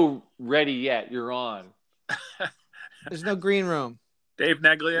 There's no ready yet. You're on. There's no green room. Dave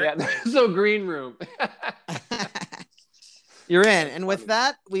Neglia. Yeah, there's no green room. You're in. And with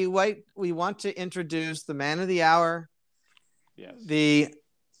that, we want to introduce the man of the hour. Yes.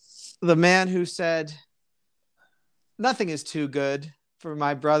 The man who said nothing is too good for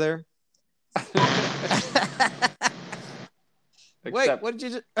my brother. Wait, what did you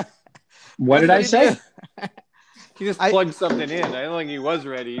do? What did I say? He just plugged something in. I don't think he was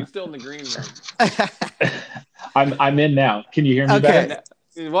ready. He's still in the green room. I'm in now. Can you hear me better?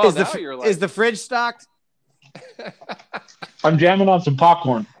 Well, is the fridge stocked? I'm jamming on some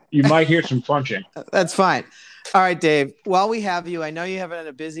popcorn. You might hear some crunching. That's fine. All right, Dave. While we have you, I know you have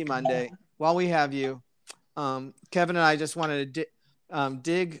a busy Monday. While we have you, Kevin and I just wanted to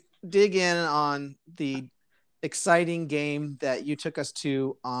dig in on the exciting game that you took us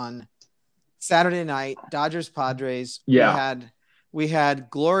to on Saturday night, Dodgers Padres. Yeah. We had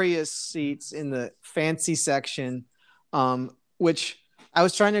glorious seats in the fancy section, which I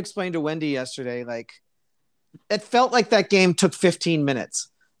was trying to explain to Wendy yesterday. Like, it felt like that game took 15 minutes.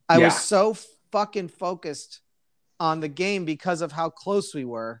 I was so fucking focused on the game because of how close we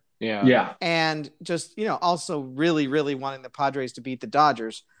were. Yeah. And just, you know, also really, really wanting the Padres to beat the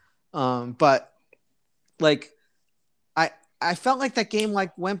Dodgers. But like, I felt like that game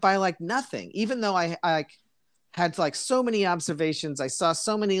like went by like nothing, even though I had like so many observations. I saw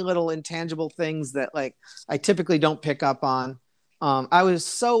so many little intangible things that like I typically don't pick up on. I was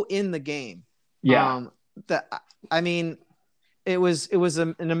so in the game. Yeah. I mean, it was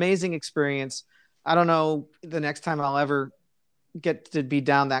an amazing experience. I don't know the next time I'll ever get to be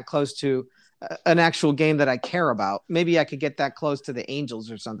down that close to an actual game that I care about. Maybe I could get that close to the Angels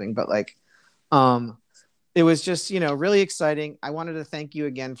or something, but like, it was just, you know, really exciting. I wanted to thank you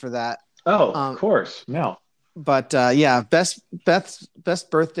again for that. Oh, of course. No. But yeah, best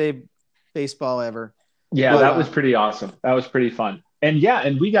birthday baseball ever. Yeah, that was pretty awesome. That was pretty fun.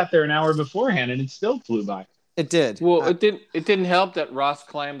 And we got there an hour beforehand and it still flew by. It did. Well, it didn't help that Ross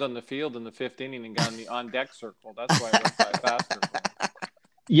climbed on the field in the fifth inning and got in the on-deck circle. That's why it went by faster.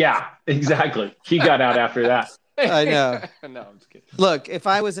 Yeah, exactly. He got out after that. I know. No, I'm just kidding. Look, if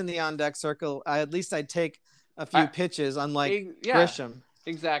I was in the on-deck circle, at least I'd take a few pitches, unlike Grisham.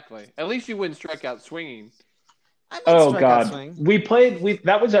 Exactly. At least you wouldn't strike out swinging. Oh God, we played.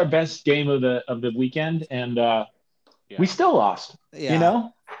 That was our best game of the weekend, and we still lost. Yeah. You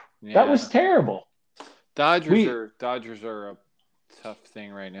know, that was terrible. Dodgers are a tough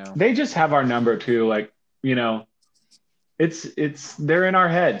thing right now. They just have our number too. Like, you know, it's they're in our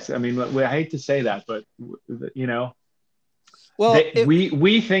heads. I mean, I hate to say that, but you know, well,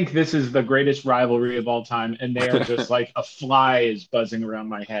 we think this is the greatest rivalry of all time, and they are just like a fly is buzzing around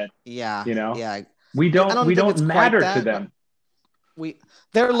my head. Yeah, you know. Yeah, We don't matter to them.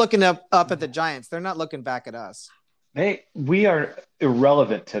 They're looking up at the Giants. They're not looking back at us. We are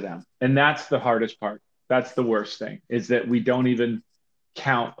irrelevant to them. And that's the hardest part. That's the worst thing, is that we don't even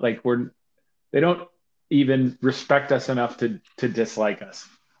count. Like they don't even respect us enough to dislike us.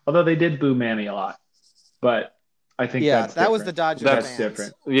 Although they did boo Manny a lot. But I think that was the Dodgers. That's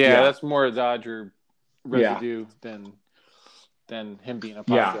different. Yeah, that's more Dodger residue than him being a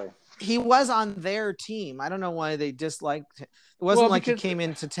Padre. He was on their team. I don't know why they disliked him. It wasn't like he came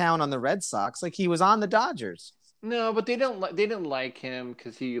into town on the Red Sox. Like he was on the Dodgers. No, but they didn't like him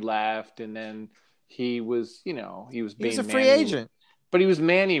because he left, and then he was he was a free agent. But he was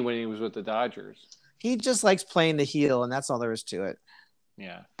Manny when he was with the Dodgers. He just likes playing the heel, and that's all there is to it.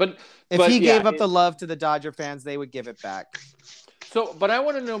 Yeah, but if he gave up the love to the Dodger fans, they would give it back. So, but I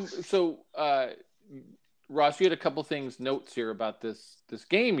want to know. So, Ross, you had a couple notes here about this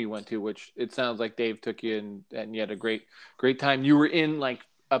game you went to, which it sounds like Dave took you and you had a great time. You were in like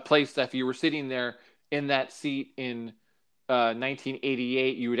a place that if you were sitting there in that seat in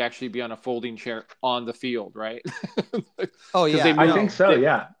 1988, you would actually be on a folding chair on the field, right? Oh yeah, I think so.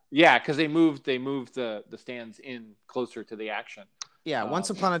 Yeah, because they moved the stands in closer to the action. Yeah, once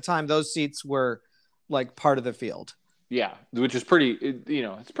upon a time, those seats were like part of the field. Yeah, which is pretty,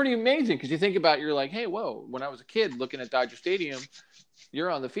 it's pretty amazing because you think about it, you're like, hey, whoa, when I was a kid looking at Dodger Stadium, you're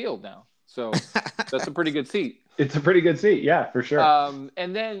on the field now. So that's a pretty good seat. It's a pretty good seat. Yeah, for sure.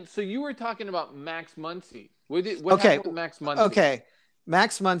 And then, so you were talking about Max Muncy. What happened with Max Muncy? Okay.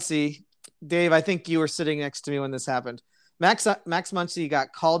 Max Muncy, Dave, I think you were sitting next to me when this happened. Max Muncy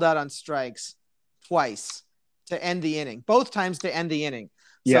got called out on strikes twice to end the inning, both times to end the inning.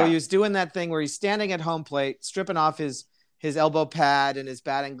 So he was doing that thing where he's standing at home plate, stripping off his elbow pad and his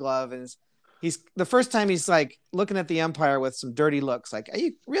batting glove. And he's the first time he's like looking at the umpire with some dirty looks. Like, are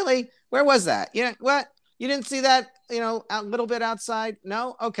you really, where was that? What? You didn't see that, a little bit outside?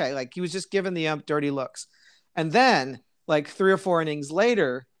 No. Okay. Like he was just giving the ump dirty looks. And then like 3 or 4 innings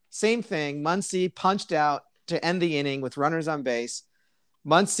later, same thing. Muncy punched out to end the inning with runners on base.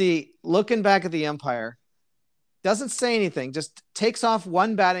 Muncy looking back at the umpire, doesn't say anything, just takes off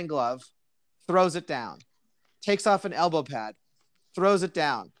one batting glove, throws it down, takes off an elbow pad, throws it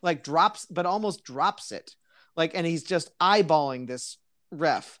down, like drops, but almost drops it. Like, and he's just eyeballing this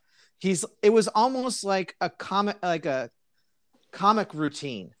ref. It was almost like a comic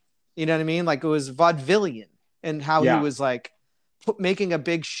routine. You know what I mean? Like it was vaudevillian and how he was like making a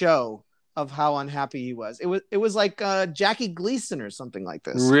big show of how unhappy he was. It was like Jackie Gleason or something like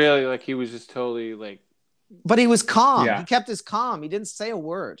this. Really? Like he was just totally like. But he was calm. Yeah. He kept his calm. He didn't say a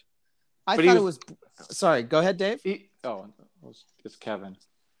word. I thought it was. Sorry, go ahead, Dave. It's Kevin.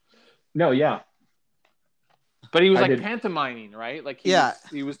 No, yeah. But he was pantomiming, right? Like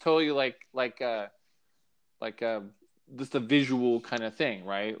he was totally like just a visual kind of thing,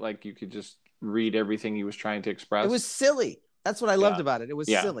 right? Like you could just read everything he was trying to express. It was silly. That's what I loved about it. It was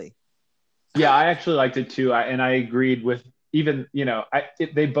silly. Yeah, I actually liked it too. And I agreed with even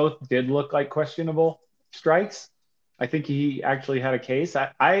they both did look like questionable strikes. I think he actually had a case.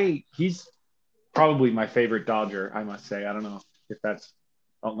 He's probably my favorite Dodger, I must say. I don't know if that's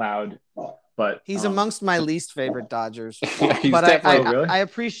allowed, but he's amongst my least favorite Dodgers. But I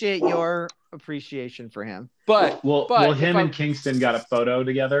appreciate your appreciation for him. But him and Kingston got a photo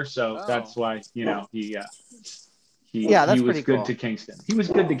together, so that's why he was pretty good cool. to Kingston. He was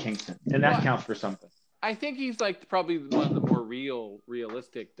good to Kingston, and that counts for something. I think he's like probably one of the more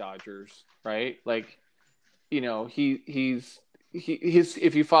realistic Dodgers, right? Like, he's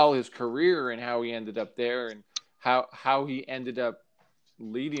if you follow his career and how he ended up there and how he ended up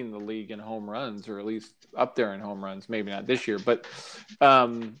leading the league in home runs, or at least up there in home runs, maybe not this year, but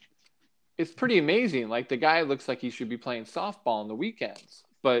it's pretty amazing. Like the guy looks like he should be playing softball on the weekends,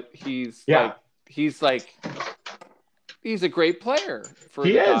 but he's a great player for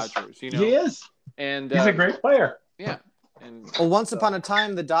the Dodgers. He is. And he's a great player. Yeah. Once upon a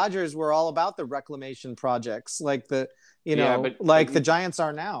time, the Dodgers were all about the reclamation projects, like the Giants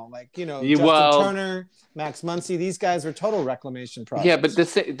are now. Like Justin Turner, Max Muncy, these guys are total reclamation projects. Yeah,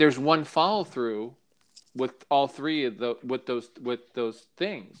 but there's one follow through with all three of those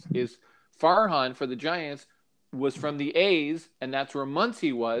things. Is Farhan for the Giants was from the A's, and that's where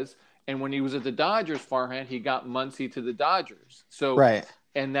Muncy was. And when he was at the Dodgers, Farhan, he got Muncy to the Dodgers. So right.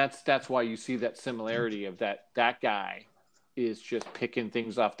 And that's why you see that similarity of that guy is just picking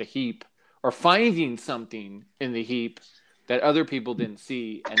things off the heap or finding something in the heap that other people didn't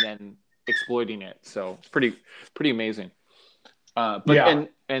see and then exploiting it. So it's pretty amazing. And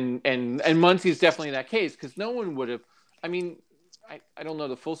Muncy is definitely that case because no one would have. I mean, I don't know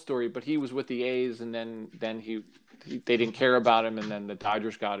the full story, but he was with the A's, and then they didn't care about him, and then the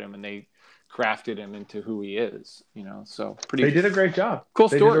Dodgers got him, and they crafted him into who he is. So pretty. They did a great job. Cool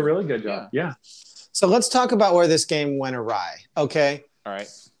story. They did a really good job. Yeah. So let's talk about where this game went awry. Okay. All right.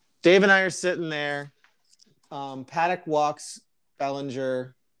 Dave and I are sitting there. Paddock walks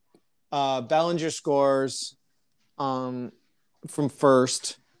Bellinger. Bellinger scores from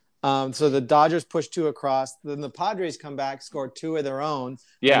first. So the Dodgers push 2 across. Then the Padres come back, score 2 of their own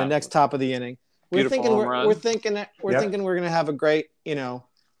in the next top of the inning. We're thinking we're going to have a great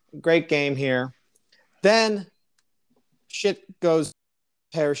game here. Then shit goes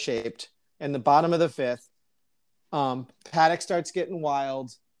pear-shaped in the bottom of the 5th. Paddock starts getting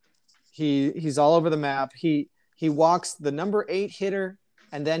wild. He's all over the map. He walks the number 8 hitter,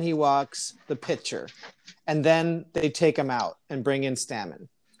 and then he walks the pitcher. And then they take him out and bring in Stammen.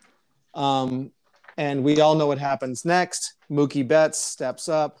 And we all know what happens next. Mookie Betts steps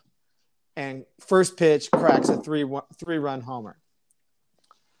up and first pitch cracks a 3-run homer.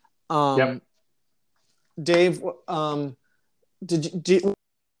 Dave, did you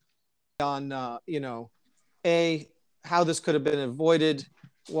on how this could have been avoided?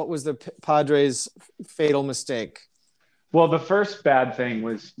 What was the Padres' fatal mistake? Well, the first bad thing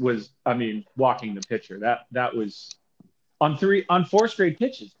was walking the pitcher. That was on 4 straight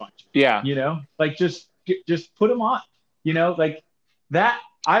pitches, bunch. Yeah. Just put him on. Like that.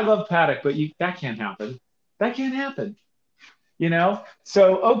 I love Paddock, but that can't happen. That can't happen.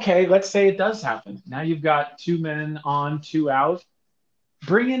 So okay, let's say it does happen. Now you've got 2 men on, 2 out.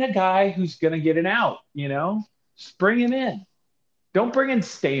 Bring in a guy who's gonna get an out. Just bring him in. Don't bring in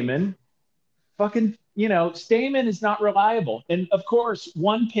Stammen. Fucking, Stammen is not reliable. And of course,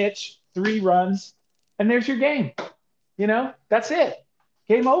 1 pitch, 3 runs, and there's your game. That's it.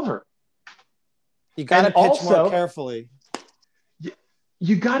 Game over. You got to pitch more carefully.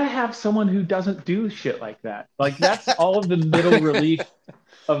 You got to have someone who doesn't do shit like that. Like that's all of the middle relief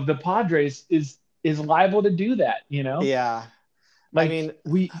of the Padres is liable to do that. Yeah.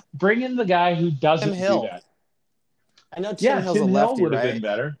 We bring in the guy who doesn't do that. I know Tim Hill's a lefty, would have right? been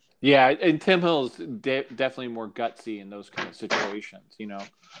better. Yeah, and Tim Hill's definitely more gutsy in those kind of situations,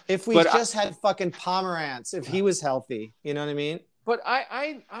 If we just had fucking Pomerantz, if he was healthy, you know what I mean? But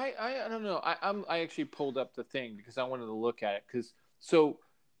I don't know. I actually pulled up the thing because I wanted to look at it so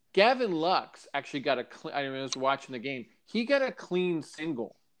Gavin Lux actually got I was watching the game. He got a clean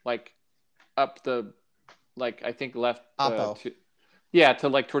single, like up the, I think left to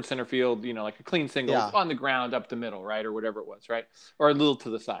like towards center field, like a clean single on the ground up the middle, right? Or whatever it was, right? Or a little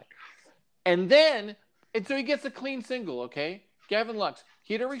to the side. And so he gets a clean single, okay? Gavin Lux,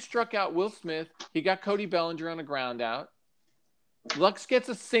 he had already struck out Will Smith. He got Cody Bellinger on a ground out. Lux gets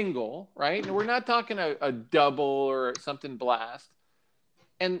a single, right? And we're not talking a double or something blast.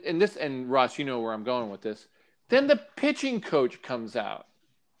 And Ross, you know where I'm going with this. Then the pitching coach comes out.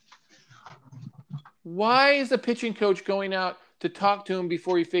 Why is the pitching coach going out to talk to him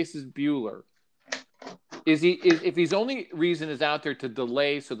before he faces Buehler? If his only reason is out there to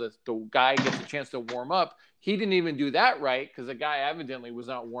delay so the guy gets a chance to warm up, he didn't even do that right because the guy evidently was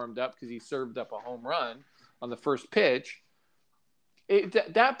not warmed up because he served up a home run on the first pitch.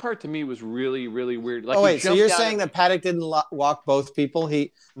 That part to me was really, really weird. So you're saying that Paddock didn't walk both people?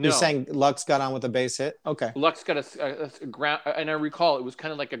 You're saying Lux got on with a base hit? Okay. Lux got a ground, and I recall it was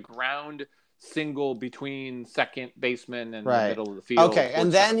kind of like a ground single between second baseman and the middle of the field. Okay, and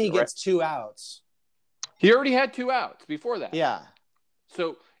then he gets 2 outs. He already had 2 outs before that. Yeah.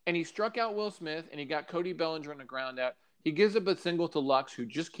 So, and he struck out Will Smith, and he got Cody Bellinger on the ground out. He gives up a single to Lux, who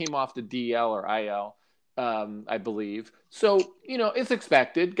just came off the DL or IL, I believe. So, it's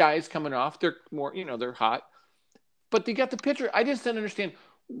expected. Guys coming off, they're more, they're hot. But they got the pitcher. I just don't understand.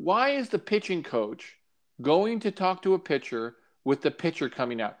 Why is the pitching coach going to talk to a pitcher with the pitcher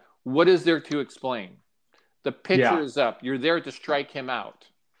coming out? What is there to explain? The pitcher is up. You're there to strike him out.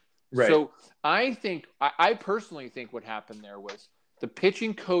 Right. So I personally think what happened there was the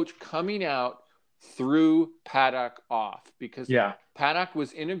pitching coach coming out threw Paddock off because Paddock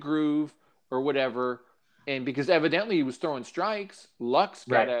was in a groove or whatever. And because evidently he was throwing strikes, Lux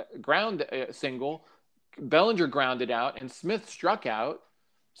got a ground single, Bellinger grounded out, and Smith struck out.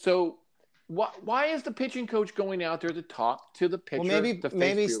 So why is the pitching coach going out there to talk to the pitcher? Well,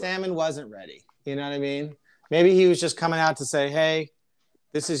 maybe Stammen wasn't ready. You know what I mean? Maybe he was just coming out to say, hey,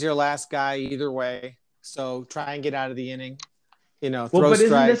 this is your last guy either way. So try and get out of the inning. Throw strikes.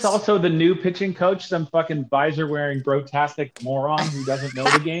 Isn't this also the new pitching coach, some fucking visor-wearing brotastic moron who doesn't know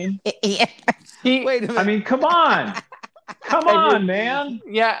the game? Wait a minute. I mean, come on. Come on, man.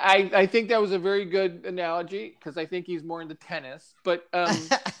 Yeah, I think that was a very good analogy because I think he's more into tennis. But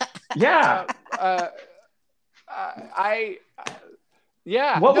yeah.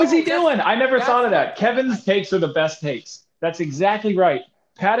 Yeah. What was he doing? I never thought of that. Kevin's takes are the best takes. That's exactly right.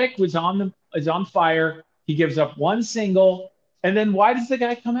 Paddock is on fire. He gives up one single, and then why does the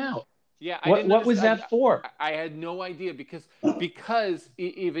guy come out? Yeah, what was that for? I had no idea because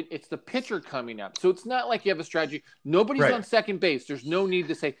even it's the pitcher coming up, so it's not like you have a strategy. Nobody's on second base. There's no need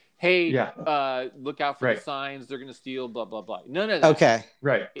to say, "Hey, look out for the signs. They're going to steal." Blah blah blah. None of that. Okay,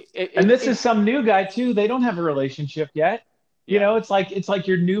 right. And this is some new guy too. They don't have a relationship yet. You know, it's like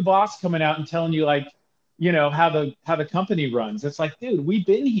your new boss coming out and telling you like, you know, how the company runs. It's like, dude, we've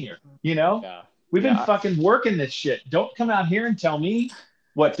been here. You know, we've been fucking working this shit. Don't come out here and tell me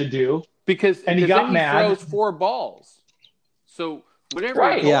what to do. Because he got mad. Throws 4 balls, so whatever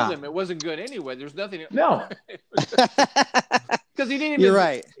I told him, it wasn't good anyway. There's nothing. No, because he didn't. You're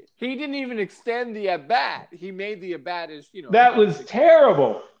right. He didn't even extend the at bat. He made the at bat as That was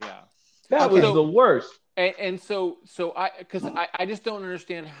terrible. Yeah, that was the worst. And so I just don't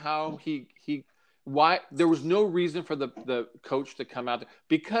understand how why there was no reason for the coach to come out there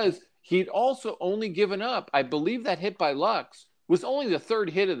because he'd also only given up. I believe that hit by Lux was only the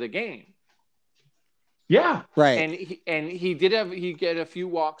 3rd hit of the game. Yeah, right. And he get a few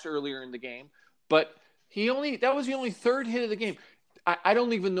walks earlier in the game, but that was the only 3rd hit of the game. I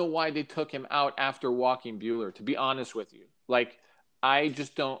don't even know why they took him out after walking Buehler. To be honest with you, like I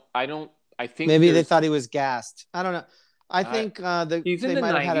think maybe they thought he was gassed. I don't know. I think he's in the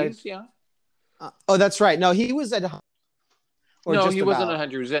 90s. Yeah. Oh, that's right. No, he was at. No, he wasn't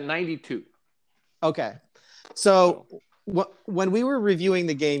 100. He was at 92. Okay, so when we were reviewing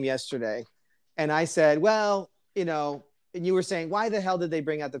the game yesterday. And I said, well, you know, and you were saying, why the hell did they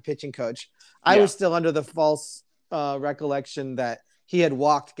bring out the pitching coach? I was still under the false recollection that he had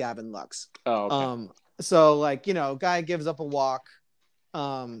walked Gavin Lux. Oh, okay. So, like, you know, guy gives up a walk,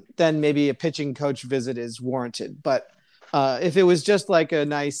 then maybe a pitching coach visit is warranted. But if it was just like a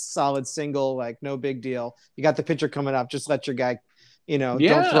nice, solid single, like no big deal, you got the pitcher coming up, just let your guy, you know,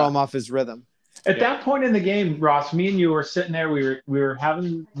 don't throw him off his rhythm. At that point in the game, Ross, me and you were sitting there. We were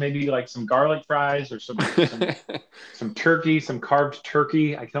having maybe like some garlic fries or some turkey, some carved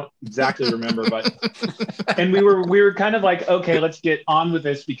turkey. I don't exactly remember, but and we were kind of like, okay, let's get on with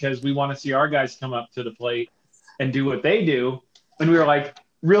this because we want to see our guys come up to the plate and do what they do. And we were like,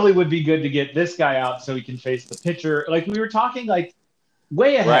 really would be good to get this guy out so he can face the pitcher. Like we were talking like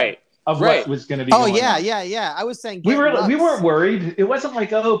way ahead. Of what was going to be. Oh yeah. I was saying we weren't worried. It wasn't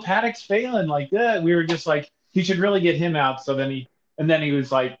like Paddock's failing like that. We were just like he should really get him out. So then he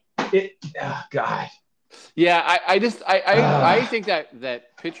was like God. Yeah, I think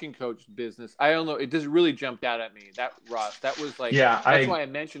that pitching coach business. I don't know. It just really jumped out at me. That Ross. That was like. Yeah, that's why I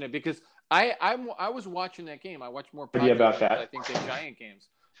mentioned it because I was watching that game. I watch more. About that. I think the Giant games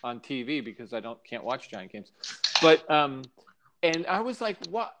on TV because I can't watch Giant games, but and I was like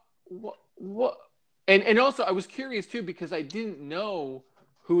what. And also I was curious too because I didn't know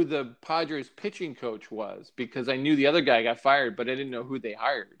who the Padres pitching coach was because I knew the other guy got fired, but I didn't know who they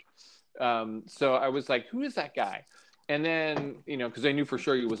hired. So I was like, who is that guy? And then, you know, because I knew for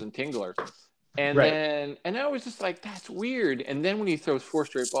sure he wasn't Tingler. And then I was just like, that's weird. And then when he throws 4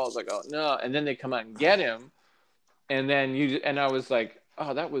 straight balls, like, oh no. And then they come out and get him. And then I was like,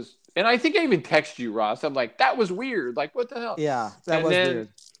 oh, that was. And I think I even texted you, Ross. I'm like, that was weird. Like, what the hell? Yeah, that was weird.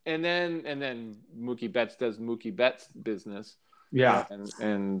 And then Mookie Betts does Mookie Betts business. Yeah.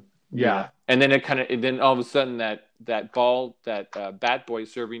 And then all of a sudden that bat boy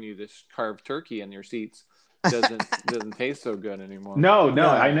serving you this carved turkey in your seats doesn't taste so good anymore. No,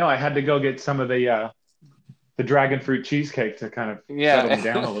 I know. I had to go get some of the dragon fruit cheesecake to kind of settle me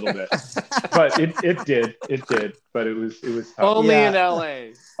down a little bit. But it did. But it was tough. Only in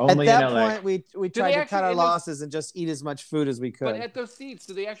LA. Only at that point, we tried to cut our losses and just eat as much food as we could. But at those seats,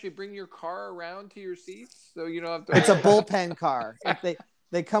 do they actually bring your car around to your seats so you don't have to? It's a bullpen car.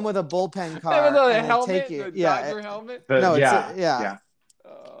 They come with a bullpen car. The helmet, take you. The Dodger helmet. The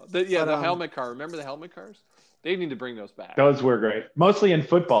helmet car. Remember the helmet cars? They need to bring those back. Those were great. Mostly in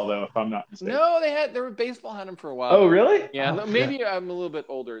football, though, if I'm not mistaken. No, they were baseball had them for a while. Oh, really? Yeah, maybe I'm a little bit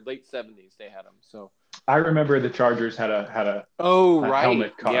older. Late 70s, they had them. So I remember the Chargers had a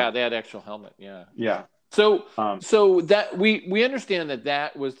helmet car. Yeah, they had actual helmet. Yeah. Yeah. So that we understand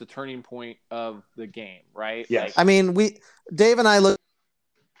that was the turning point of the game, right? Yes. Like, I mean, Dave and I looked.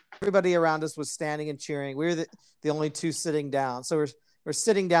 Everybody around us was standing and cheering. We were the only two sitting down. So we're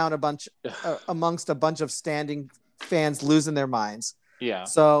sitting down amongst a bunch of standing fans losing their minds. Yeah.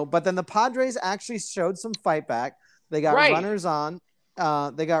 So, but then the Padres actually showed some fight back. They got runners on.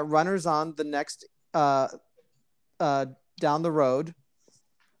 They got runners on the next down the road,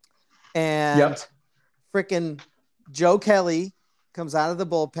 and freaking Joe Kelly comes out of the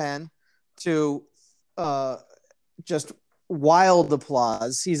bullpen to just wild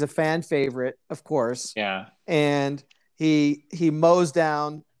applause. He's a fan favorite, of course. Yeah, and he mows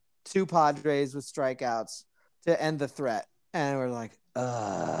down 2 Padres with strikeouts to end the threat, and we're like,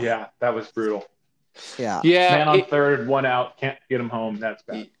 yeah, that was brutal. Yeah. Man on third, 1 out, can't get him home. That's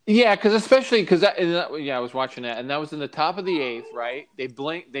bad. Yeah, because I was watching that, and that was in the top of the 8th, right? They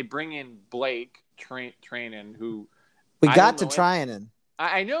bring in Blake Treinen, who we got to Treinen.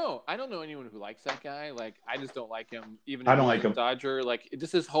 I know. I don't know anyone who likes that guy. Like, I just don't like him. Even I don't like him. Dodger, like,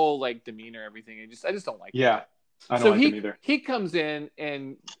 just his whole like demeanor, everything. I just don't like him. Yeah, I don't like him either. He comes in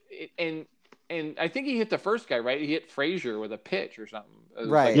and I think he hit the first guy, right? He hit Frazier with a pitch or something.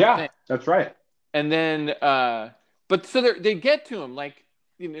 Right. Yeah, that's right. And then, but so they get to him, like,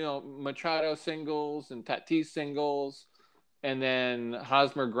 Machado singles and Tatis singles, and then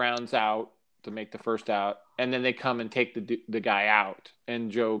Hosmer grounds out to make the first out, and then they come and take the guy out, and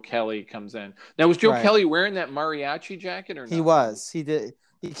Joe Kelly comes in. Now, was Joe Kelly wearing that mariachi jacket or not? He was. He did.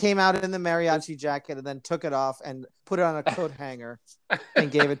 He came out in the mariachi jacket and then took it off and put it on a coat hanger and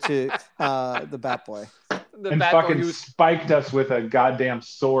gave it to the Bat Boy. And fucking spiked us with a goddamn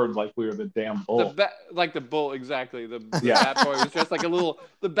sword like we were the damn bull. Like the bull, exactly. The Bat Boy was just like a little.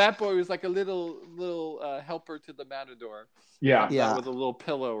 The Bat Boy was like a little helper to the Matador. Yeah. With a little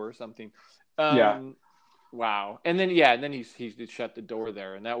pillow or something. Wow. And then he shut the door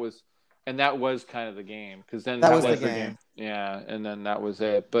there, and that was kind of the game, because then that was the game. Yeah, and then that was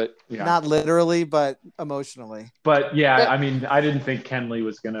it. But not literally, but emotionally. But I mean, I didn't think Kenley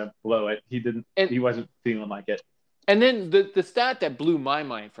was gonna blow it. He didn't. He wasn't feeling like it. And then the stat that blew my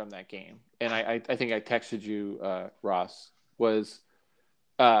mind from that game, and I think I texted you, Ross, was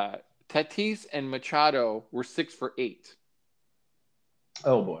Tatis and Machado were 6 for 8.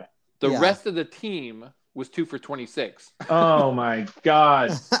 Oh boy. The rest of the team was 2 for 26. Oh my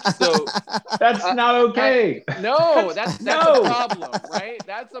God! So that's not okay. That's a problem, right?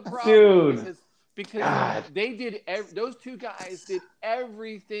 That's a problem, dude. Because they did. Those 2 guys did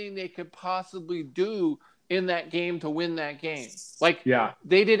everything they could possibly do in that game to win that game. Like,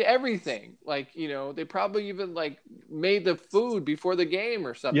 they did everything. Like, they probably even like made the food before the game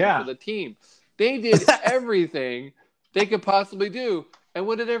or something for the team. They did everything they could possibly do. And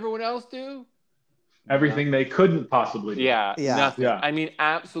what did everyone else do? Everything they couldn't possibly do. Yeah. Nothing. Yeah. I mean,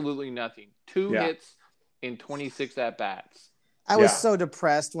 absolutely nothing. 2 hits in 26 at-bats. I was so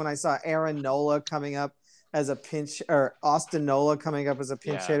depressed when I saw Aaron Nola coming up as a pinch, or Austin Nola coming up as a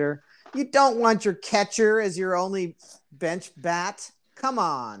pinch hitter. You don't want your catcher as your only bench bat. Come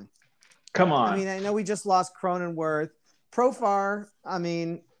on. I mean, I know we just lost Cronenworth. Profar, I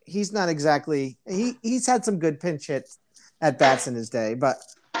mean, he's not exactly – he's had some good pinch hits at bats in his day, but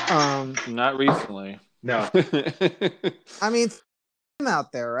not recently. No. I mean, him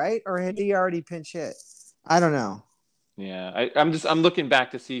out there, right? Or had he already pinch hit? I don't know. Yeah, I'm looking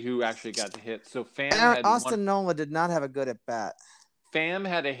back to see who actually got the hit. So Austin Nola did not have a good at bat. Pham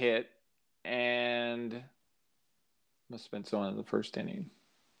had a hit, and must have been someone in the first inning.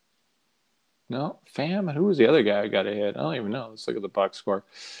 No, Pham. Who was the other guy who got a hit? I don't even know. Let's look at the box score.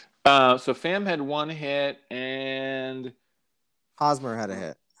 So Pham had 1 hit, and Hosmer had a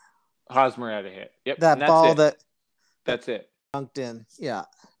hit. Yep. That ball that's it. Dunked in. Yeah.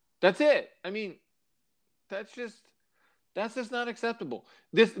 That's it. I mean, that's just not acceptable.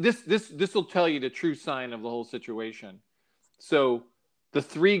 This will tell you the true sign of the whole situation. So the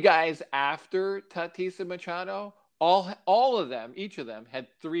 3 guys after Tatis and Machado, all of them, each of them had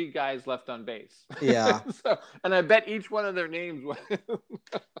 3 guys left on base. Yeah. And I bet each one of their names was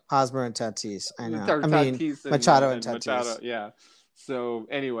Hosmer and Tatis. I know. Machado and Tatis. Machado, yeah. So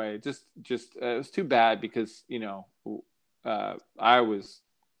anyway, just it was too bad because I was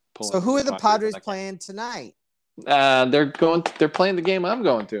pulling. So who are the Padres playing tonight? They're playing the game I'm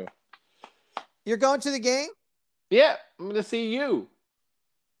going to. You're going to the game? Yeah, I'm going to see you.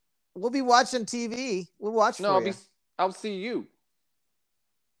 We'll be watching TV. We'll watch for you. I'll see you.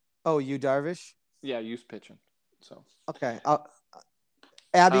 Oh, you Darvish? Yeah, you's pitching. So okay.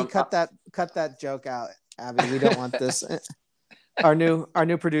 Abby, cut that joke out. Abby, we don't want this. Our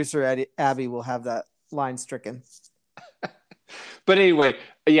new producer, Abby, will have that line stricken. But anyway,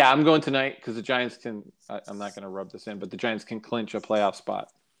 yeah, I'm going tonight because the Giants can. I'm not going to rub this in, but the Giants can clinch a playoff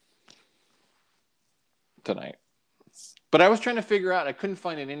spot tonight. But I was trying to figure out. I couldn't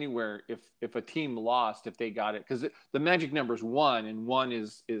find it anywhere if a team lost, if they got it, because the magic number is 1, and 1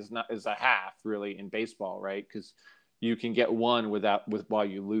 is a half really in baseball, right? Because you can get one while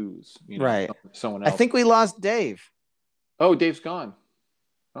you lose. Right. Someone else. I think we lost Dave. Oh, Dave's gone.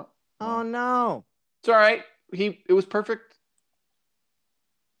 Oh no. It's all right. It was perfect.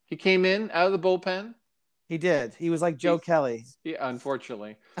 He came in out of the bullpen. He did. He was like Joe Kelly. Yeah,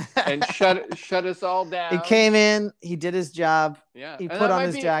 unfortunately, and shut us all down. He came in. He did his job. Yeah, he put on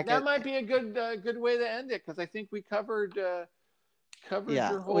his jacket. That might be a good way to end it because I think we covered your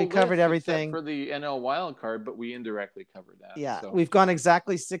whole we covered everything for the NL wild card, but we indirectly covered that. Yeah, so. We've gone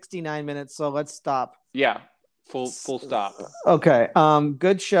exactly 69 minutes, so let's stop. Yeah, full stop. Okay.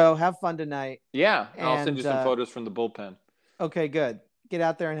 Good show. Have fun tonight. Yeah, I'll send you some photos from the bullpen. Okay, good. Get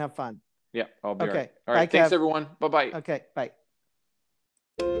out there and have fun. Yeah, I'll be okay. All right. Bye, Thanks, Kev. everyone. Bye-bye. Okay, bye.